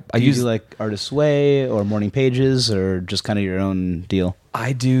 So I do you do like Artist's Way or Morning Pages or just kind of your own deal?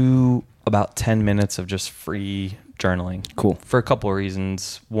 I do about 10 minutes of just free journaling. Cool. For a couple of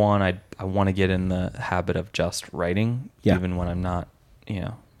reasons. One, I want to get in the habit of just writing, even when I'm not,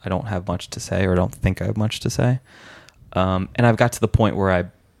 I don't have much to say or don't think I have much to say. And I've got to the point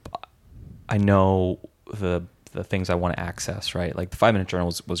where I know the things I want to access, right? Like the 5-minute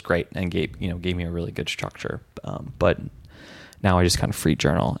journal was great and gave me a really good structure. But now I just kind of free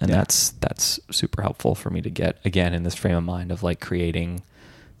journal, and that's super helpful for me to get again in this frame of mind of like creating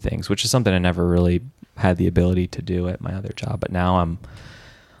things, which is something I never really had the ability to do at my other job. But now I'm,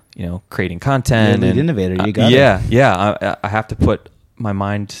 creating content. You're an innovator. You got it. Yeah. I have to put my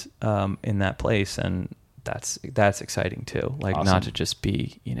mind in that place, and that's exciting too. Like awesome. Not to just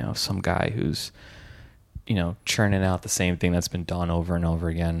be, some guy who's, churning out the same thing that's been done over and over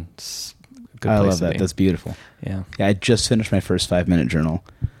again. It's a good I place love to that. be. That's beautiful. Yeah. I just finished my first 5-minute journal,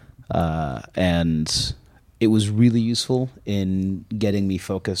 and it was really useful in getting me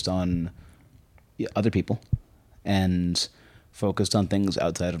focused on other people and focused on things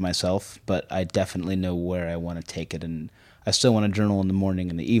outside of myself. But I definitely know where I want to take it, and I still want to journal in the morning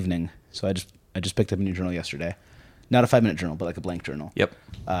and the evening. So I just picked up a new journal yesterday. Not a 5-minute journal, but like a blank journal. Yep.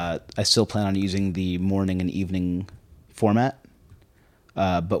 I still plan on using the morning and evening format,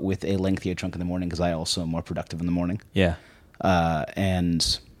 but with a lengthier chunk in the morning because I also am more productive in the morning. Yeah.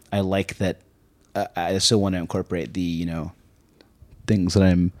 And I like that. I still want to incorporate the things that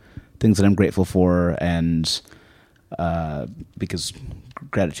I'm grateful for, and because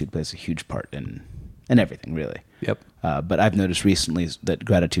gratitude plays a huge part in everything, really. Yep. But I've noticed recently that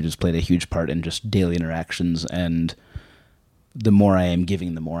gratitude has played a huge part in just daily interactions, and the more I am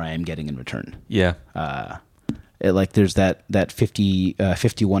giving, the more I am getting in return. Yeah. There's that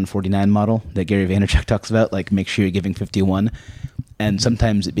 51-49 model that Gary Vaynerchuk talks about. Like, make sure you're giving 51, and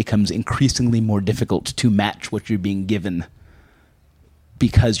sometimes it becomes increasingly more difficult to match what you're being given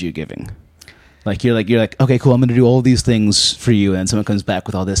because you're giving. Like you're like, okay, cool, I'm going to do all these things for you, and then someone comes back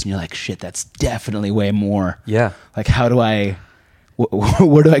with all this, and you're like, shit, that's definitely way more. Yeah. Like, how do I,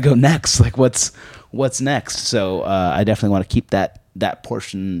 where do I go next? Like, what's next? So I definitely want to keep that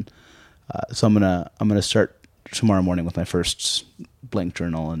portion. So I'm gonna start tomorrow morning with my first blank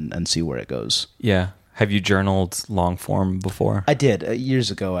journal and see where it goes. Yeah. Have you journaled long form before? I did. Years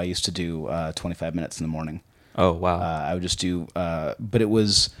ago, I used to do 25 minutes in the morning. Oh, wow. I would just do, but it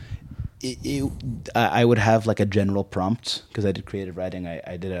was, I would have like a general prompt because I did creative writing. I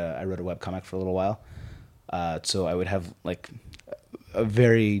wrote a webcomic for a little while. So I would have like a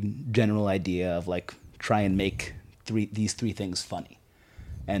very general idea of like try and make these three things funny.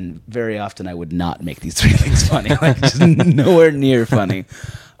 And very often I would not make these three things funny, like just nowhere near funny.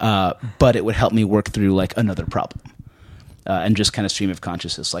 But it would help me work through like another problem. And just kind of stream of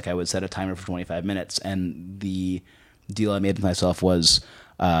consciousness. Like I would set a timer for 25 minutes, and the deal I made with myself was,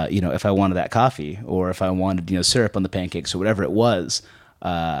 if I wanted that coffee or if I wanted, syrup on the pancakes or whatever it was,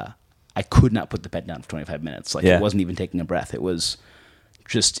 I could not put the pen down for 25 minutes. Like it wasn't even taking a breath. It was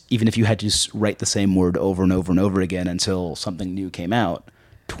just, even if you had to just write the same word over and over and over again until something new came out,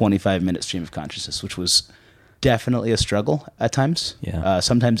 25-minute stream of consciousness, which was definitely a struggle at times. Yeah.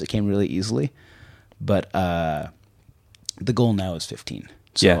 Sometimes it came really easily, but the goal now is 15.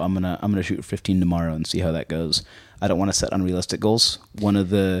 So I'm gonna shoot 15 tomorrow and see how that goes. I don't want to set unrealistic goals. One of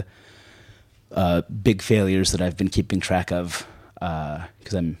the big failures that I've been keeping track of,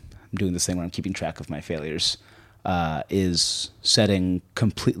 because I'm doing this thing where I'm keeping track of my failures, is setting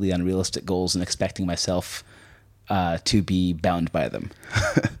completely unrealistic goals and expecting myself to be bound by them.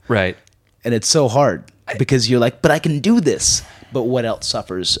 Right. And it's so hard because you're like, but I can do this. But what else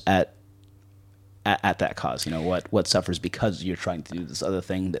suffers at that cause? What suffers because you're trying to do this other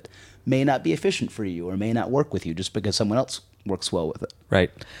thing that may not be efficient for you or may not work with you just because someone else works well with it.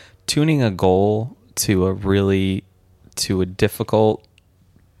 Right. Tuning a goal to a difficult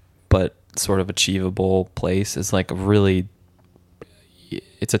but sort of achievable place is like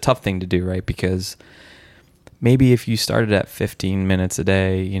it's a tough thing to do, right? Because maybe if you started at 15 minutes a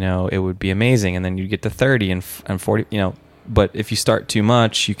day, it would be amazing, and then you get to 30 and 40, but if you start too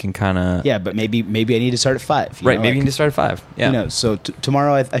much, you can kind of... Yeah, but maybe I need to start at 5. Right, maybe you need to start at 5. Yeah. So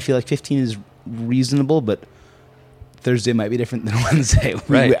tomorrow I feel like 15 is reasonable, but Thursday might be different than Wednesday.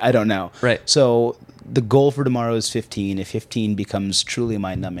 Right. I don't know. Right. So the goal for tomorrow is 15. If 15 becomes truly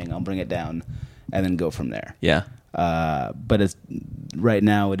mind-numbing, I'll bring it down and then go from there. Yeah. But right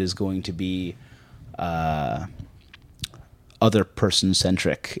now it is going to be other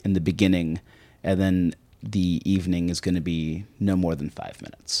person-centric in the beginning, and then the evening is going to be no more than 5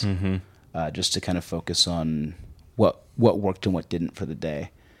 minutes, just to kind of focus on what worked and what didn't for the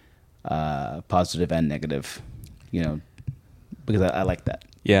day, positive and negative, because I like that.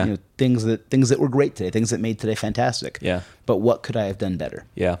 Yeah. Things that were great today, things that made today fantastic. Yeah. But what could I have done better?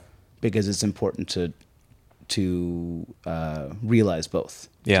 Yeah. Because it's important to realize both.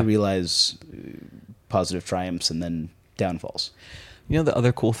 Yeah. To realize positive triumphs and then downfalls. The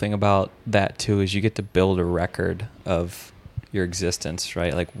other cool thing about that too is you get to build a record of your existence,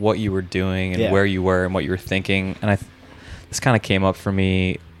 right? Like what you were doing and where you were and what you were thinking. And this kind of came up for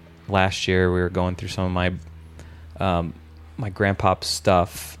me last year. We were going through some of my grandpa's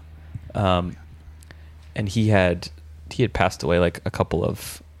stuff, and he had passed away like a couple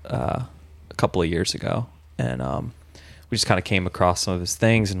of years ago, and we just kind of came across some of his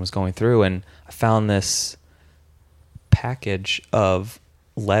things and was going through, and I found this package of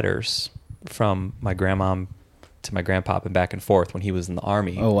letters from my grandmom to my grandpop and back and forth when he was in the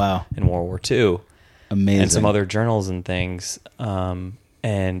army. Oh, wow. In World War II. Amazing. And some other journals and things. And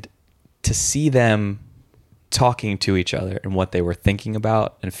to see them talking to each other and what they were thinking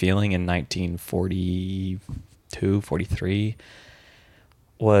about and feeling in 1942, 43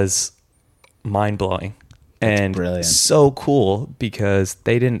 was mind-blowing. And brilliant. So cool because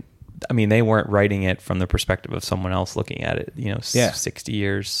they weren't writing it from the perspective of someone else looking at it, 60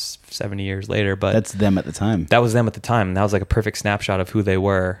 years, 70 years later. But that's them at the time. That was them at the time. That was like a perfect snapshot of who they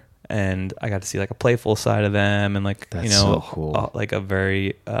were. And I got to see like a playful side of them and like, that's so cool. Like a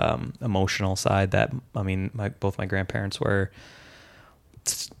very emotional side that, both my grandparents were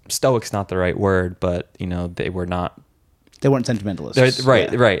stoic's not the right word, but they weren't sentimentalists.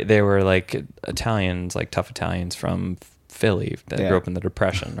 Right. They were like Italians, like tough Italians from Philly that grew up in the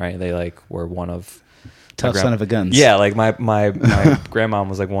Depression, right? They like were one of tough son of a guns. Yeah, like my grandmom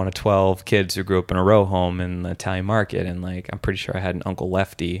was like one of 12 kids who grew up in a row home in the Italian market, and like I'm pretty sure I had an Uncle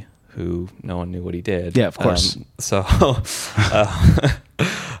Lefty who no one knew what he did. Yeah, of course.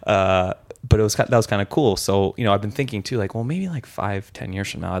 But that was kind of cool. So I've been thinking too, like, well, maybe like 5-10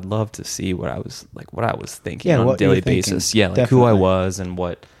 years from now, I'd love to see what I was thinking on a daily basis. Yeah, like definitely. Who I was and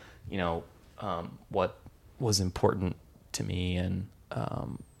what what was important to me, and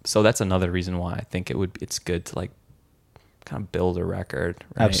so that's another reason why I think it's good to like kind of build a record,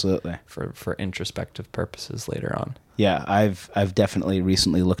 right? Absolutely, for introspective purposes later on. Yeah, I've definitely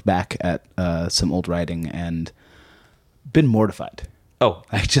recently looked back at some old writing and been mortified. Oh,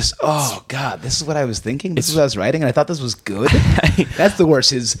 oh God, this is what I was thinking. This is what I was writing, and I thought this was good. That's the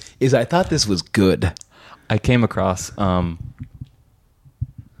worst. Is I thought this was good. I came across a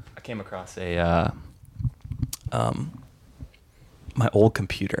my old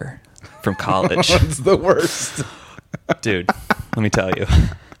computer from college. It's the worst, dude. Let me tell you,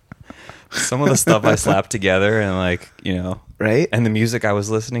 some of the stuff I slapped together, and right? And the music I was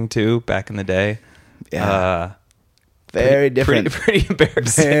listening to back in the day, very different. Pretty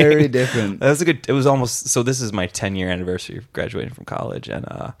embarrassing. Very different. That was a good. It was almost. So this is my 10-year anniversary of graduating from college, and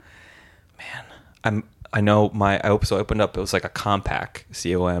man, I opened up. It was like a Compaq,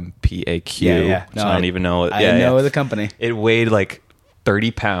 COMPAQ. Yeah. No, I don't even know. I know the company. It weighed like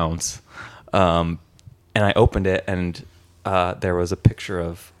 30 pounds, and I opened it, and there was a picture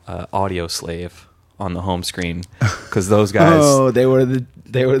of Audio Slave on the home screen because those guys. Oh, they were the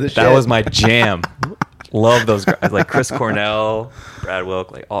shit. That was my jam. Love those guys, like Chris Cornell, Brad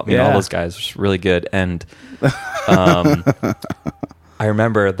Wilk, all those guys were really good. And I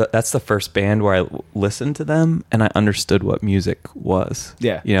remember that's the first band where I listened to them and I understood what music was.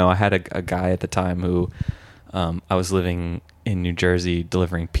 Yeah. I had a guy at the time who I was living in New Jersey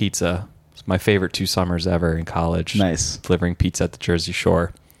delivering pizza. It was my favorite 2 summers ever in college. Nice. Delivering pizza at the Jersey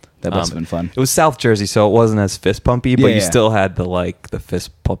Shore. That must have been fun. It was South Jersey, so it wasn't as fist pumpy, but you Yeah. still had the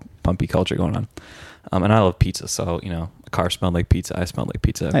fist pumpy culture going on. And I love pizza, so the car smelled like pizza. I smelled like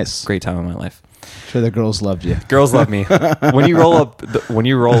pizza. Nice. Great time of my life. Sure, the girls loved you. Girls love me. When you roll up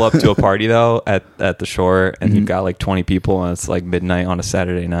to a party though at the Shore, and you've got like 20 people, and it's like midnight on a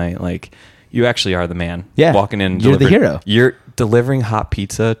Saturday night, like you actually are the man. Yeah, walking in, you're the hero. You're delivering hot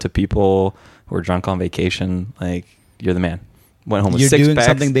pizza to people who are drunk on vacation. Like you're the man. Went home with 6 bags. You're doing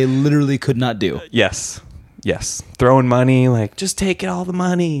something they literally could not do. Yes. Throwing money, like just take it, all the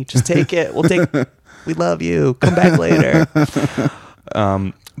money. Just take it. We'll take. We love you. Come back later.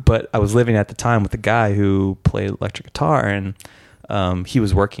 But I was living at the time with a guy who played electric guitar, and he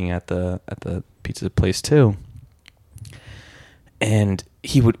was working at the pizza place too. And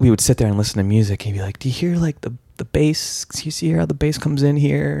we would sit there and listen to music, and he'd be like, "Do you hear like the bass? Do you see how the bass comes in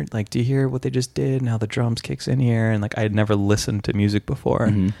here? Like, do you hear what they just did and how the drums kicks in here?" And like I had never listened to music before,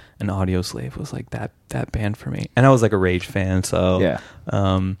 and Audio Slave was like that band for me. And I was like a Rage fan, so yeah.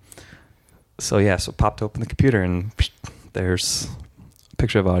 So popped open the computer, and there's a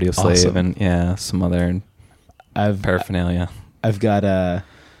picture of Audio Slave. Awesome. And some other paraphernalia. I've got I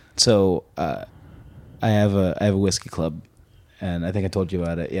have a whiskey club, and I think I told you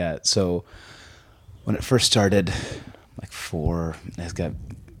about it. Yeah. So when it first started, like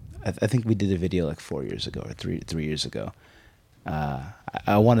I think we did a video like 4 years ago or three years ago.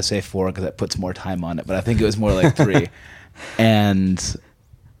 I want to say 4 because that puts more time on it, but I think it was more like 3. And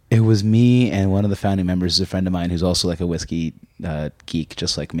it was me and one of the founding members is a friend of mine who's also like a whiskey geek,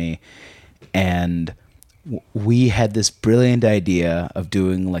 just like me. And we had this brilliant idea of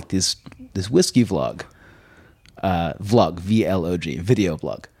doing like this whiskey vlog, VLOG, video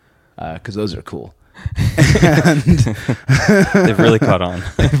blog, because those are cool. And they've really caught on.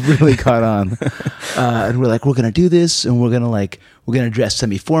 And we're like, we're gonna do this, and we're gonna dress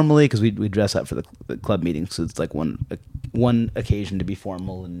semi-formally because we dress up for the club meeting, so it's like one occasion to be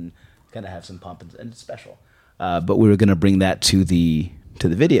formal and kind of have some pomp and it's special. But we were gonna bring that to the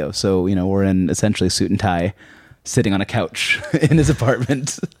video, so we're in essentially suit and tie, sitting on a couch in his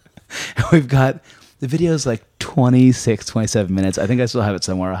apartment. And we've got the video's like 27 minutes. I think I still have it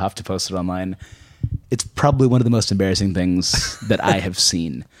somewhere. I'll have to post it online. It's probably one of the most embarrassing things that I have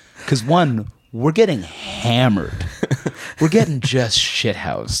seen. Because one, we're getting hammered. We're getting just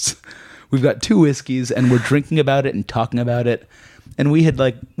shithoused. We've got 2 whiskeys, and we're drinking about it and talking about it. And we had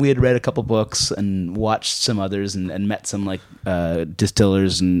read a couple books and watched some others and met some like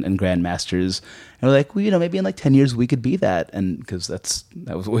distillers and grandmasters. And we're like, well, maybe in like 10 years we could be that. And because that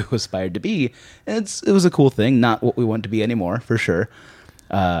was what we aspired to be. And it was a cool thing, not what we want to be anymore, for sure.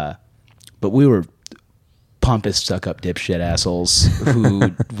 But we were pompous, stuck-up dipshit assholes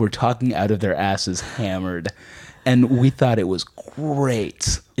who were talking out of their asses hammered. And we thought it was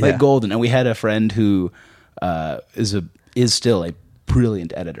great. Like golden. And we had a friend who is still a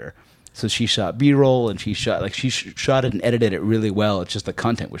brilliant editor. So she shot B-roll, and she shot it and edited it really well. It's just the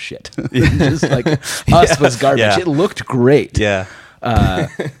content was shit. Just like us was garbage. Yeah. It looked great. Yeah.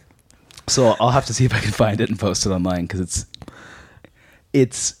 So I'll have to see if I can find it and post it online because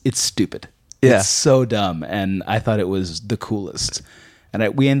it's stupid. Yeah. It's so dumb, and I thought it was the coolest.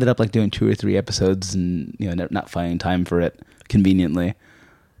 And we ended up like doing 2 or 3 episodes, and not finding time for it conveniently.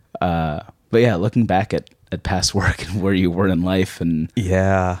 But yeah, looking back at at past work and where you were in life, and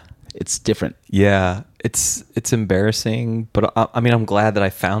it's different. Yeah, it's embarrassing, but I mean, I'm glad that I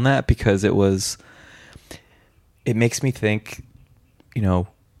found that, because it makes me think,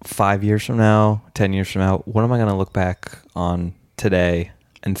 5 years from now, 10 years from now, what am I going to look back on today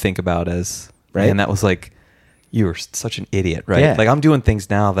and think about as, right? And that was like, you were such an idiot, right? Yeah. Like, I'm doing things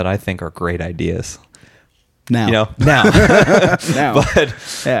now that I think are great ideas. Now. Now. But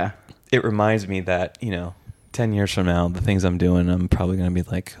yeah, it reminds me that, 10 years from now, the things I'm doing, I'm probably going to be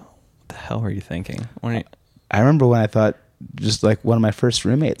like, what the hell were you thinking? I remember when I thought, just like one of my first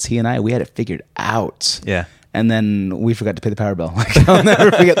roommates, he and I, we had it figured out. Yeah. And then we forgot to pay the power bill. Like, I'll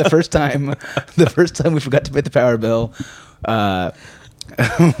never forget the first time we forgot to pay the power bill.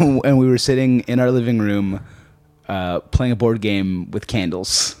 And we were sitting in our living room playing a board game with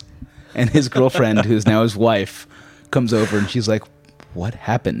candles. And his girlfriend, who's now his wife, comes over and she's like, what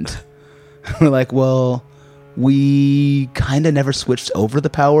happened? We're like, well, we kind of never switched over the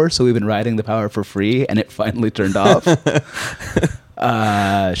power, so we've been riding the power for free, and it finally turned off.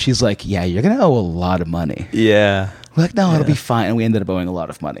 She's like, yeah, you're going to owe a lot of money. Yeah. We're like, no, it'll be fine. And we ended up owing a lot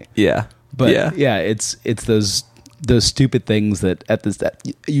of money. Yeah. But yeah, it's those stupid things that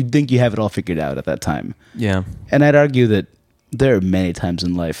you think you have it all figured out at that time. Yeah. And I'd argue that there are many times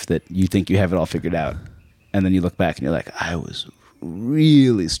in life that you think you have it all figured out, and then you look back and you're like, I was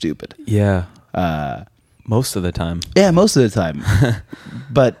really stupid. Yeah. Most of the time. Yeah, most of the time.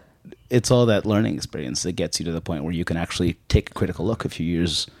 But it's all that learning experience that gets you to the point where you can actually take a critical look a few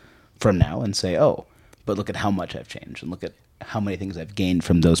years from now and say, oh, but look at how much I've changed, and look at how many things I've gained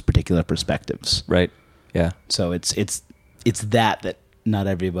from those particular perspectives. Right. Yeah. So it's that not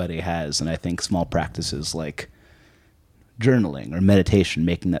everybody has, and I think small practices like journaling or meditation,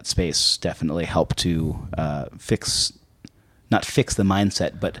 making that space, definitely help to not fix the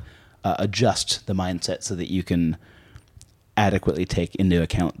mindset, but adjust the mindset so that you can adequately take into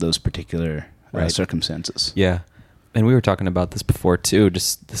account those particular circumstances. Yeah. And we were talking about this before too,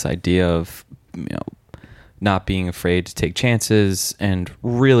 just this idea of, not being afraid to take chances, and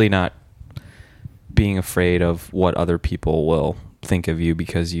really not being afraid of what other people will think of you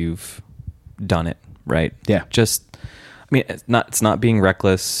because you've done it, right? Yeah. It's not being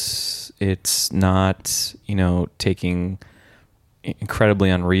reckless. It's not, taking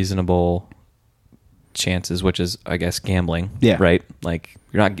incredibly unreasonable chances, which is, I guess, gambling. Yeah. Right. Like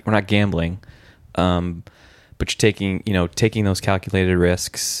we're not gambling, but you're taking those calculated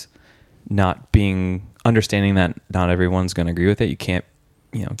risks, understanding that not everyone's going to agree with it. You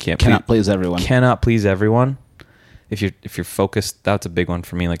cannot please everyone. Cannot please everyone. If you're focused, that's a big one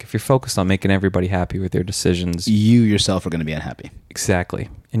for me. Like if you're focused on making everybody happy with their decisions, you yourself are going to be unhappy. Exactly.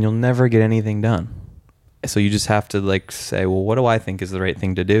 And you'll never get anything done. So you just have to say, well, what do I think is the right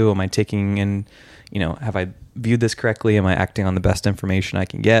thing to do? Am I taking in, have I viewed this correctly? Am I acting on the best information I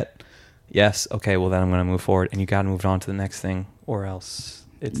can get? Yes. Okay. Well, then I'm going to move forward, and you got to move on to the next thing, or else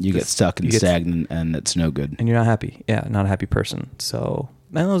you get stuck and stagnant, and it's no good. And you're not happy. Yeah. Not a happy person. So,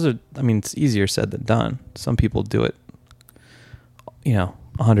 and it's easier said than done. Some people do it,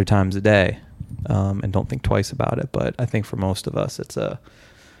 100 times a day, and don't think twice about it. But I think for most of us, it's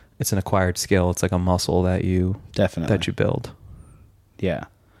an acquired skill. It's like a muscle that you build. Yeah.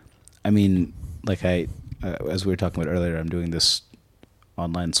 I mean, like as we were talking about earlier, I'm doing this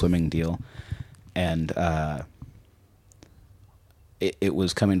online swimming deal, and it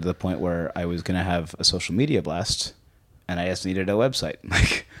was coming to the point where I was going to have a social media blast, and I just needed a website.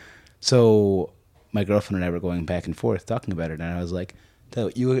 So my girlfriend and I were going back and forth talking about it, and I was like, so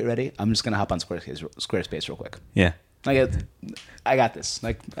you get ready? I'm just going to hop on Squarespace real quick. Yeah. I got this.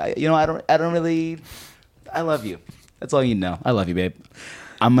 I don't really, I love you. That's all you know. I love you, babe.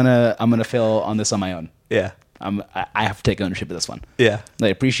 I'm gonna fail on this on my own. Yeah. I have to take ownership of this one. Yeah. I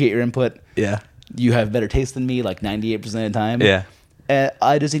appreciate your input. Yeah. You have better taste than me, 98% of the time. Yeah.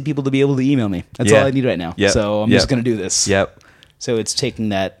 I just need people to be able to email me. That's all I need right now. Yep. So I'm just gonna do this. Yep. So it's taking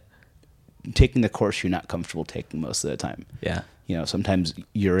the course you're not comfortable taking most of the time. Yeah. Sometimes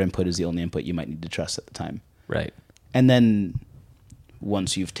your input is the only input you might need to trust at the time. Right. And then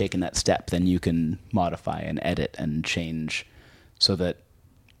once you've taken that step, then you can modify and edit and change so that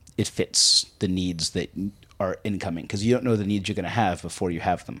it fits the needs that are incoming, because you don't know the needs you're going to have before you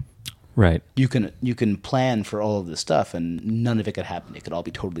have them. Right. You can plan for all of this stuff, and none of it could happen. It could all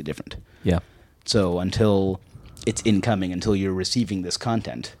be totally different. Yeah. So until it's incoming, until you're receiving this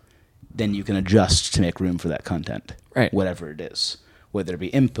content, then you can adjust to make room for that content. Right. Whatever it is, whether it be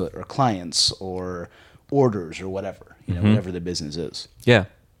input or clients or orders or whatever, whatever the business is. Yeah.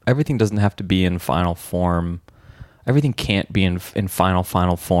 Everything doesn't have to be in final form everything can't be in final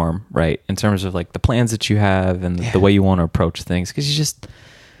form, right? In terms of like the plans that you have and the way you want to approach things, because you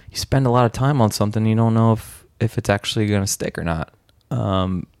spend a lot of time on something, you don't know if it's actually going to stick or not.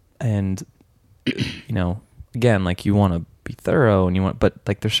 And again, like you want to be thorough but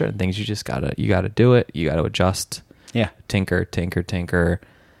like there's certain things you gotta do it. You got to adjust. Yeah. Tinker.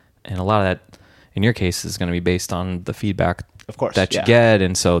 And a lot of that in your case is going to be based on the feedback of course that you get.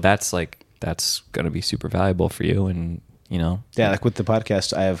 And so that's going to be super valuable for you. And, like with the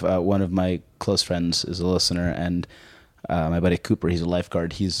podcast, I have one of my close friends is a listener, and my buddy Cooper, he's a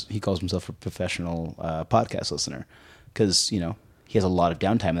lifeguard. He calls himself a professional podcast listener because, he has a lot of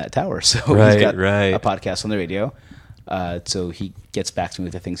downtime in that tower. So he's got a podcast on the radio. So he gets back to me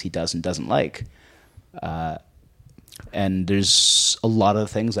with the things he does and doesn't like. And there's a lot of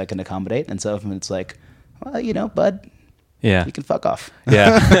things I can accommodate. And some of them it's like, well, bud, yeah, you can fuck off.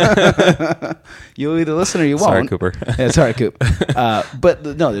 Yeah. You'll either listen or you won't. Sorry, Cooper. Yeah, sorry, Coop. But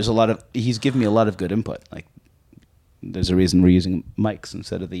no, he's given me a lot of good input. Like, there's a reason we're using mics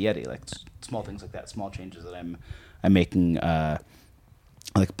instead of the Yeti. Like small things like that, small changes that I'm making,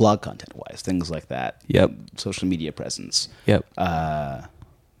 like blog content wise, things like that. Yep. Social media presence. Yep.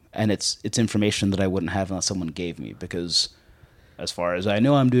 And it's information that I wouldn't have unless someone gave me, because as far as I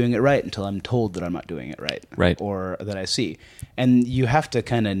know, I'm doing it right until I'm told that I'm not doing it right. Right. Or that I see. And you have to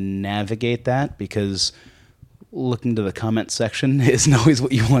kind of navigate that, because looking to the comment section isn't always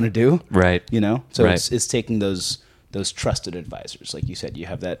what you want to do. Right. So it's taking those trusted advisors. Like you said, you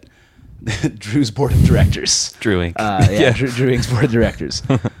have that Drew's board of directors. Drew Inc. Drew Inc.'s board of directors.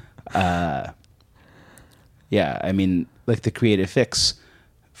 I mean, like the Creative Fix,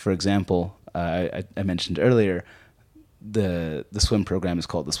 for example, I mentioned earlier, the swim program is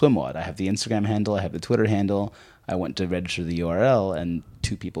called the SwimWad. I have the Instagram handle, I have the Twitter handle. I went to register the URL, and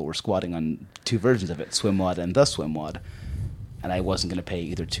 2 people were squatting on 2 versions of it, SwimWad and the SwimWad. And I wasn't going to pay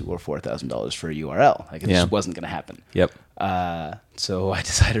either $2,000 or $4,000 for a URL. Like, it just wasn't going to happen. Yep. So I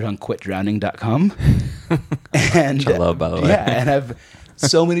decided on quitdrowning.com. And Which I love, by the way. Yeah, and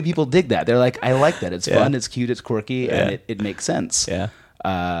so many people dig that. They're like, I like that. It's fun, it's cute, it's quirky, and it makes sense. Yeah.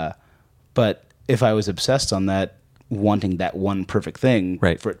 But if I was obsessed on that, wanting that one perfect thing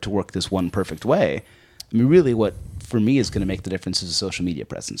for it to work this one perfect way, I mean, really what, for me, is going to make the difference is a social media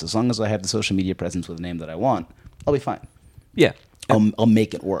presence. As long as I have the social media presence with a name that I want, I'll be fine. Yeah. I'll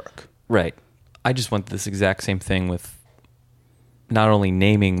make it work. Right. I just want this exact same thing with not only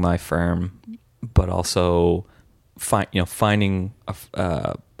naming my firm, but also finding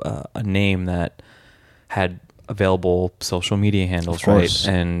a name that had available social media handles, right,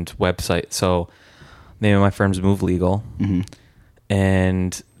 and website. So, name of my firm's Move Legal,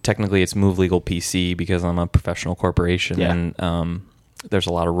 and technically it's Move Legal PC because I'm a professional corporation, and there's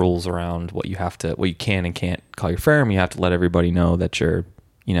a lot of rules around what you can and can't call your firm. You have to let everybody know that you're,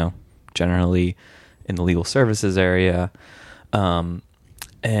 generally in the legal services area.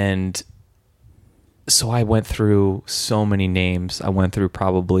 And so I went through so many names. I went through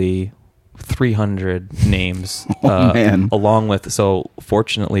probably 300 names, along with, so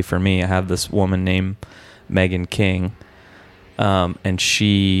fortunately for me, I have this woman named Megan King, and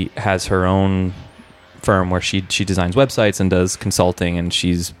she has her own firm where she designs websites and does consulting,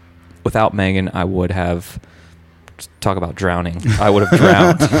 and without Megan, I would have, talk about drowning, I would have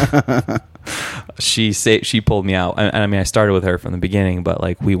drowned. She pulled me out, and I mean, I started with her from the beginning, but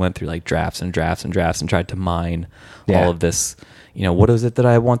like we went through like drafts and tried to mine all of this. What is it that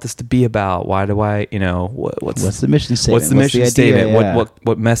I want this to be about? Why do I, what's the mission statement? What's the mission statement? Yeah.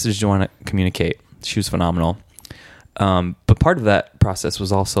 What message do you want to communicate? She was phenomenal. But part of that process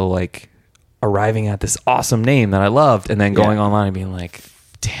was also like arriving at this awesome name that I loved, and then going online and being like,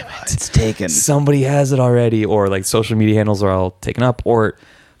 damn it, it's taken. Somebody has it already, or like social media handles are all taken up, or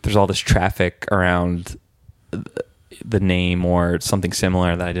there's all this traffic around the name or something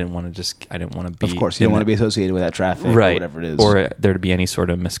similar that I didn't want to be. Of course, you don't want to be associated with that traffic, or whatever it is, or there to be any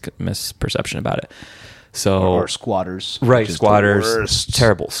sort of misperception about it. So or squatters, squatters,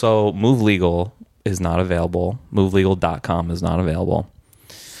 terrible. So Move Legal is not available. MoveLegal.com is not available.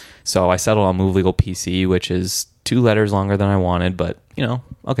 So I settled on Move Legal PC, which is 2 letters longer than I wanted, but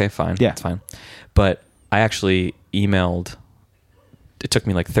okay, fine, it's fine. But I actually emailed. It took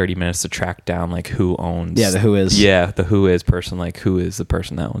me like 30 minutes to track down like who owns. Yeah, the who is. Yeah, the who is person, like who is the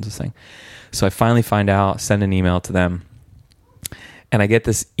person that owns this thing. So I finally find out, send an email to them, and I get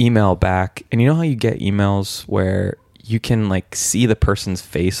this email back. And you know how you get emails where you can like see the person's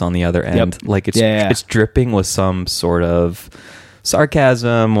face on the other end? Yep. Like it's dripping with some sort of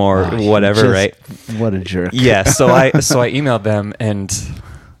sarcasm or whatever, right? What a jerk. Yeah, so I emailed them, and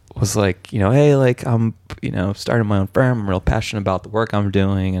was like, hey, like I'm, starting my own firm. I'm real passionate about the work I'm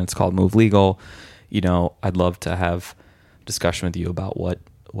doing, and it's called Move Legal. I'd love to have a discussion with you about what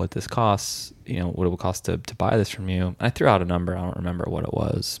this costs, what it would cost to buy this from you. And I threw out a number. I don't remember what it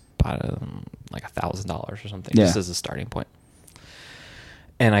was, but like $1,000 or something, just as a starting point.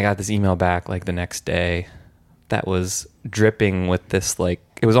 And I got this email back like the next day that was dripping with this, like,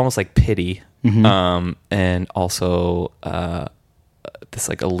 it was almost like pity. Mm-hmm. And also, this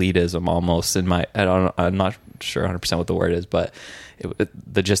like elitism almost in my, I'm not sure 100% what the word is, but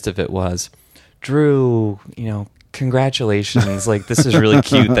the gist of it was, Drew, congratulations. Like, this is really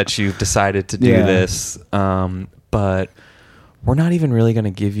cute that you've decided to do this. But we're not even really going to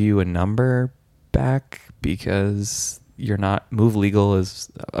give you a number back because you're not, Move Legal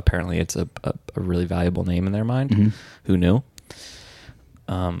is apparently it's a really valuable name in their mind. Mm-hmm. Who knew?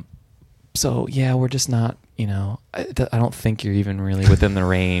 So yeah, we're just not, I don't think you're even really within the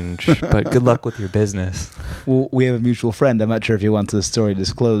range, but good luck with your business. Well, we have a mutual friend. I'm not sure if you want the story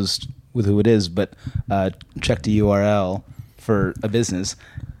disclosed with who it is, but checked a URL for a business,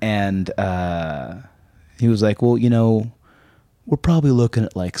 and he was like, well, we're probably looking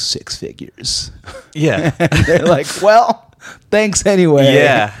at like 6 figures. Yeah. And they're like, well, thanks anyway.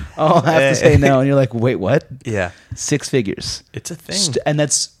 Yeah. I'll have to say no. And you're like, wait, what? Yeah. 6 figures. It's a thing. And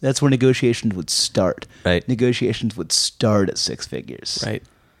that's where negotiations would start. Right. Negotiations would start at 6 figures.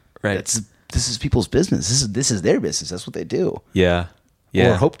 Right. This is people's business. This is their business. That's what they do. Yeah.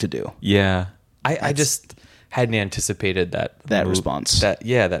 Yeah. Or hope to do. Yeah. I just hadn't anticipated that response.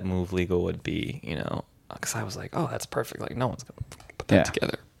 That Move Legal would be, because I was like, oh, that's perfect. Like, no one's going to put that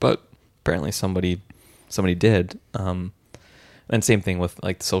together. But apparently somebody did. And same thing with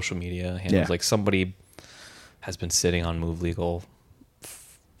like the social media handles. Like, somebody has been sitting on Move Legal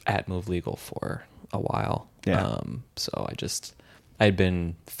at Move Legal for a while. Yeah. So I had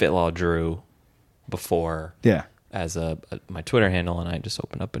been Fitlaw Drew before. Yeah. As my Twitter handle, and I just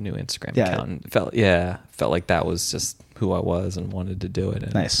opened up a new Instagram account, and felt like that was just who I was and wanted to do it.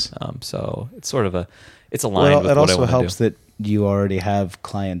 And, nice. So it's sort of it's aligned with what I want to do. It also helps that you already have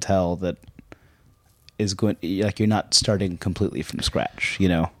clientele that is going, like, you're not starting completely from scratch,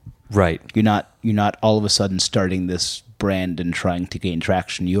 Right. You're not all of a sudden starting this brand and trying to gain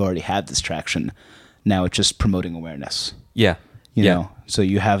traction. You already have this traction. Now it's just promoting awareness. Yeah. You know, so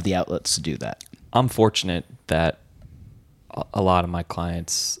you have the outlets to do that. I'm fortunate that a lot of my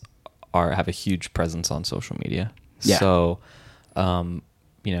clients have a huge presence on social media. Yeah. So,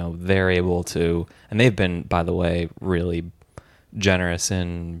 they're able to, and they've been, by the way, really generous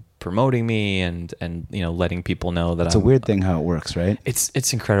in promoting me and letting people know that it's a weird thing how it works, right?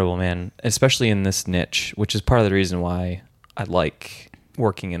 It's incredible, man, especially in this niche, which is part of the reason why I like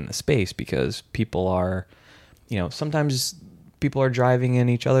working in the space, because people are, sometimes people are driving in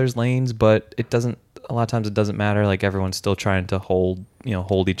each other's lanes, but a lot of times it doesn't matter. Like, everyone's still trying to hold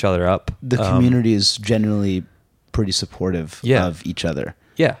each other up. The community is generally pretty supportive of each other.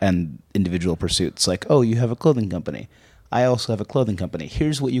 Yeah. And individual pursuits. Like, oh, you have a clothing company. I also have a clothing company.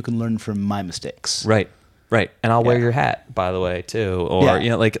 Here's what you can learn from my mistakes. Right. And I'll wear your hat, by the way, too. Or,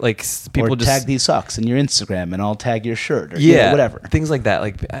 like people or just tag these socks in your Instagram, and I'll tag your shirt, or whatever. Things like that.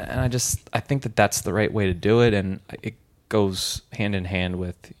 Like, and I think that that's the right way to do it. And it goes hand in hand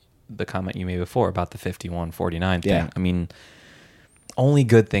with the comment you made before about the 51-49 thing. Yeah. I mean, only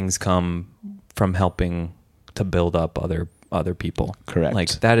good things come from helping to build up other people. Correct. Like,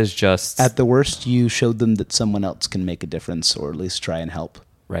 that is just, at the worst, you showed them that someone else can make a difference, or at least try and help.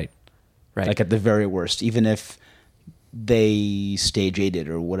 Right. Like, at the very worst, even if they stay jaded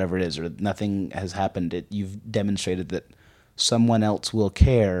or whatever it is, or nothing has happened, you've demonstrated that someone else will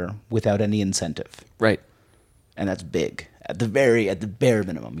care without any incentive. Right. And that's big. At the bare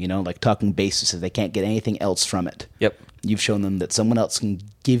minimum, like talking basis, if they can't get anything else from it. Yep. You've shown them that someone else can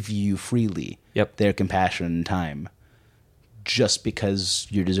give you freely their compassion and time, just because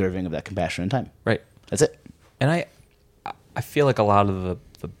you're deserving of that compassion and time. Right. That's it. And I feel like a lot of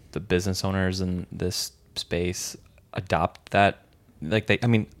the business owners in this space adopt that. Like, at the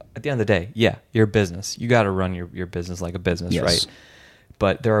end of the day, you're a business. You got to run your business like a business, yes. right?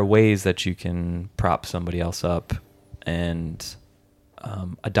 But there are ways that you can prop somebody else up and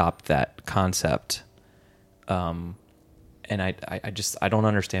adopt that concept. And I don't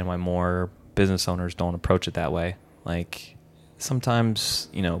understand why more business owners don't approach it that way. Like, sometimes,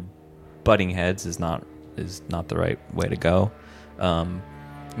 butting heads is not the right way to go.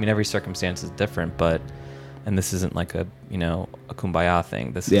 Every circumstance is different, and this isn't like a kumbaya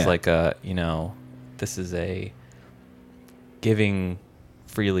thing. This is like this is a giving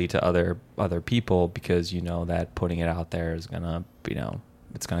freely to other people, because that putting it out there is gonna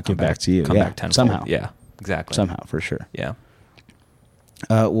it's going to come back to you. Come back tenfold. Somehow. Yeah, exactly. Somehow, for sure. Yeah.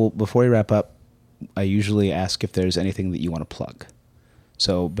 Well, before we wrap up, I usually ask if there's anything that you want to plug.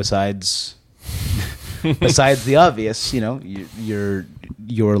 So besides the obvious, your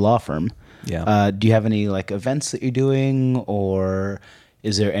law firm. Yeah. Do you have any like events that you're doing, or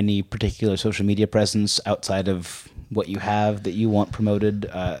is there any particular social media presence outside of what you have that you want promoted?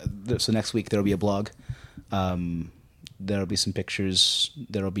 So next week there'll be a blog. There'll be some pictures.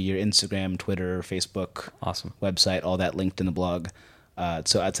 There'll be your Instagram, Twitter, Facebook, awesome website, all that linked in the blog.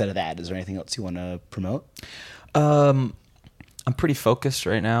 So outside of that, is there anything else you want to promote? I'm pretty focused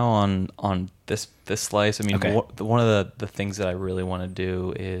right now on this slice. I mean, okay. One of the things that I really want to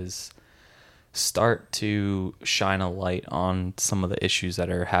do is start to shine a light on some of the issues that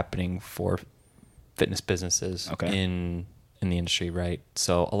are happening for fitness businesses in the industry, right?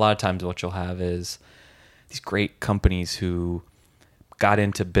 So a lot of times what you'll have is these great companies who got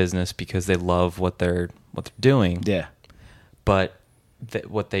into business because they love what they're doing. Yeah. But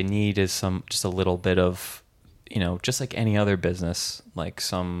what they need is just a little bit of, just like any other business, like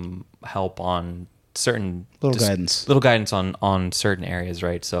some help on certain guidance on certain areas,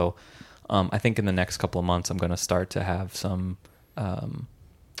 right? So I think in the next couple of months, I'm going to start to have some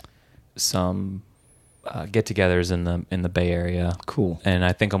get-togethers in the Bay Area. Cool. And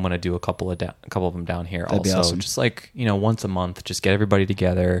I think I'm going to do a couple of them down here. That'd be awesome. Just like once a month, just get everybody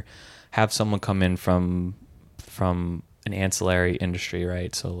together, have someone come in from an ancillary industry,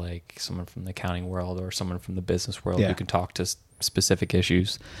 right? So like someone from the accounting world or someone from the business world who can talk to specific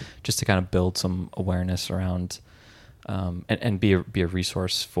issues, just to kind of build some awareness around and be a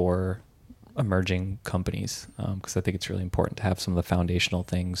resource for emerging companies, because I think it's really important to have some of the foundational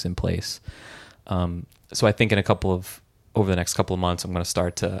things in place. So I think over the next couple of months, I'm going to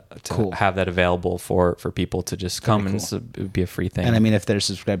start to have that available for people to just come. Very cool. And it would be a free thing. And I mean, if they're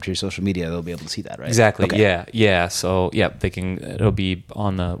subscribed to your social media, they'll be able to see that, right? Exactly. Okay. Yeah. So it'll be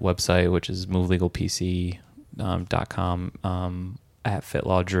on the website, which is movelegalpc.com. At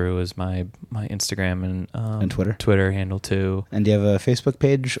FitLawDrew is my Instagram and Twitter handle too. And do you have a Facebook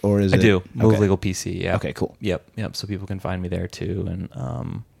page, or is I do. Move Legal PC. Yeah. Okay. Cool. Yep. So people can find me there too. And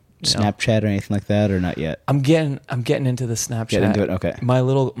Snapchat or anything like that, or not yet? I'm getting into the Snapchat. Get into it. Okay.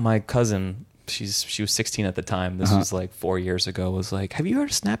 My cousin, she was 16 at the time. This was like 4 years ago. Was like, have you heard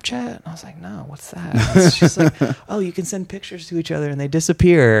of Snapchat? And I was like, no, what's that? She's like, oh, you can send pictures to each other and they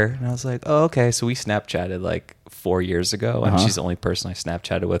disappear. And I was like, oh, okay. So we Snapchatted like 4 years ago, and she's the only person I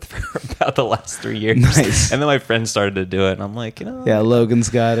Snapchatted with for about the last 3 years. Nice. And then my friends started to do it, and I'm like, yeah, Logan's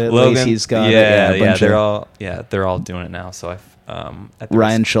got it. Lacey's got it. Yeah, they're all doing it now. So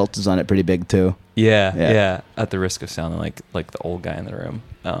Ryan Schultz is on it pretty big too. Yeah. At the risk of sounding like the old guy in the room,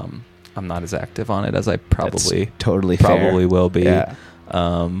 I'm not as active on it as I probably will be. Yeah.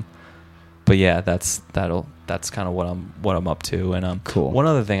 But yeah, that's kind of what I'm up to. And cool. One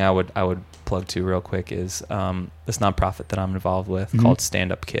other thing I would plug to real quick is this nonprofit that I'm involved with called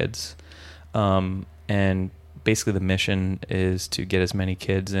Stand Up Kids, and basically the mission is to get as many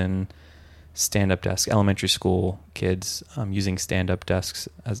kids in stand-up desk elementary school kids using stand-up desks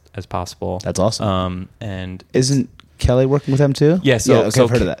as possible. That's awesome. And isn't Kelly working with them too? Yeah, so I've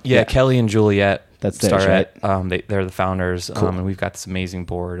heard of that. Yeah, Kelly and Juliet. That's theirs, right? They're the founders. Cool. And we've got this amazing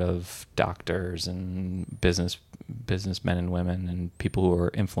board of doctors and businessmen and women and people who are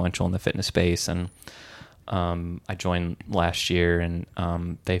influential in the fitness space. And I joined last year, and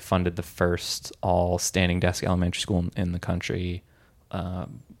they funded the first all standing desk elementary school in the country. I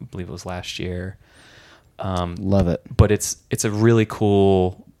believe it was last year. Love it. But it's a really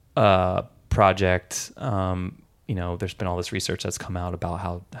cool project. There's been all this research that's come out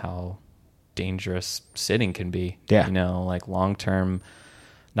about how dangerous sitting can be. Yeah. Like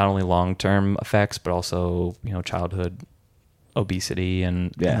not only long-term effects, but also, childhood obesity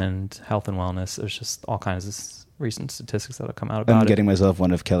and health and wellness. There's just all kinds of recent statistics that have come out about it. I'm getting myself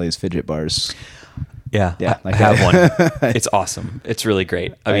one of Kelly's fidget bars. Yeah, I have one. It's awesome. It's really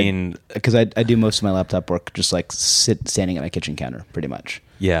great. I mean, because I do most of my laptop work just like standing at my kitchen counter, pretty much.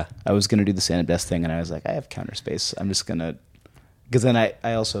 Yeah. I was going to do the stand-up desk thing, and I was like, I have counter space. I'm just going to, because then I'm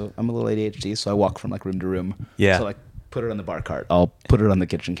a little ADHD, so I walk from like room to room. Yeah. So like put it on the bar cart. I'll put it on the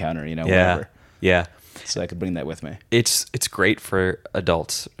kitchen counter, whatever. Yeah. So I could bring that with me. It's great for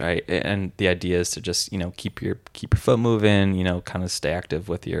adults, right? And the idea is to just, keep your foot moving, kind of stay active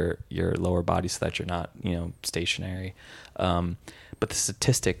with your lower body so that you're not, stationary. But the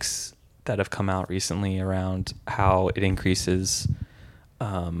statistics that have come out recently around how it increases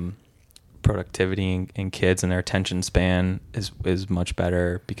productivity in kids and their attention span is much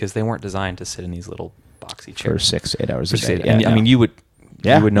better because they weren't designed to sit in these little boxy chairs for 6 to 8 hours a day. I mean, you would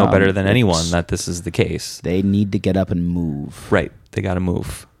Yeah, you would know better than anyone that this is the case. They need to get up and move. Right. They got to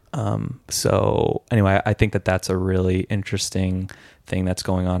move. So anyway, I think that that's a really interesting thing that's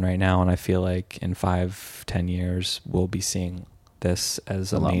going on right now. And I feel like in 5-10 years, we'll be seeing this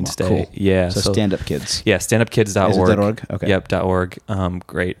as a mainstay. Cool. Yeah. So Stand Up Kids. Yeah. Standupkids.org. Is it .org? Okay. Yep. .org.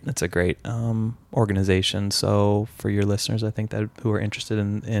 Great. It's a great organization. So for your listeners, I think that who are interested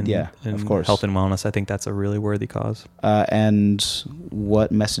in of course, health and wellness, I think that's a really worthy cause. And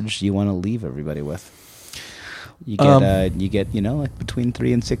what message do you want to leave everybody with? You get, like between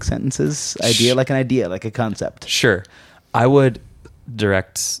 3 and 6 sentences. Like a concept. Sure. I would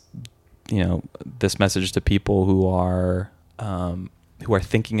direct, this message to people who are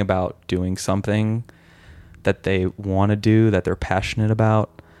thinking about doing something that they want to do, that they're passionate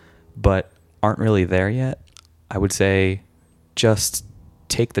about, but aren't really there yet. I would say just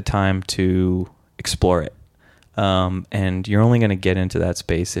take the time to explore it. And you're only going to get into that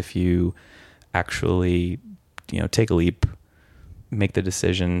space if you actually, take a leap, make the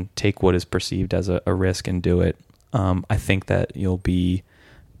decision, take what is perceived as a risk and do it. I think that you'll be,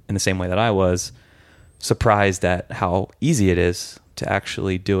 in the same way that I was, surprised at how easy it is to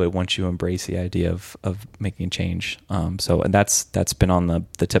actually do it once you embrace the idea of making change. And that's been on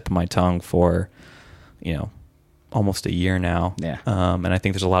the tip of my tongue for, almost a year now. Yeah. And I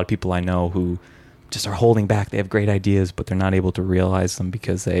think there's a lot of people I know who just are holding back. They have great ideas, but they're not able to realize them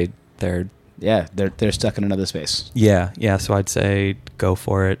because they're stuck in another space. Yeah. So I'd say go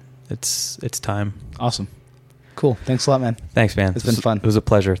for it. It's time. Awesome. Cool. Thanks a lot, man. Thanks, man. It's been fun. It was a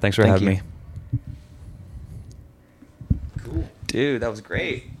pleasure. Thanks for having me. Cool. Dude, that was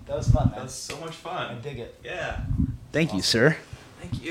great. That was fun, man. That was so much fun. I dig it. Yeah. Thank you, sir.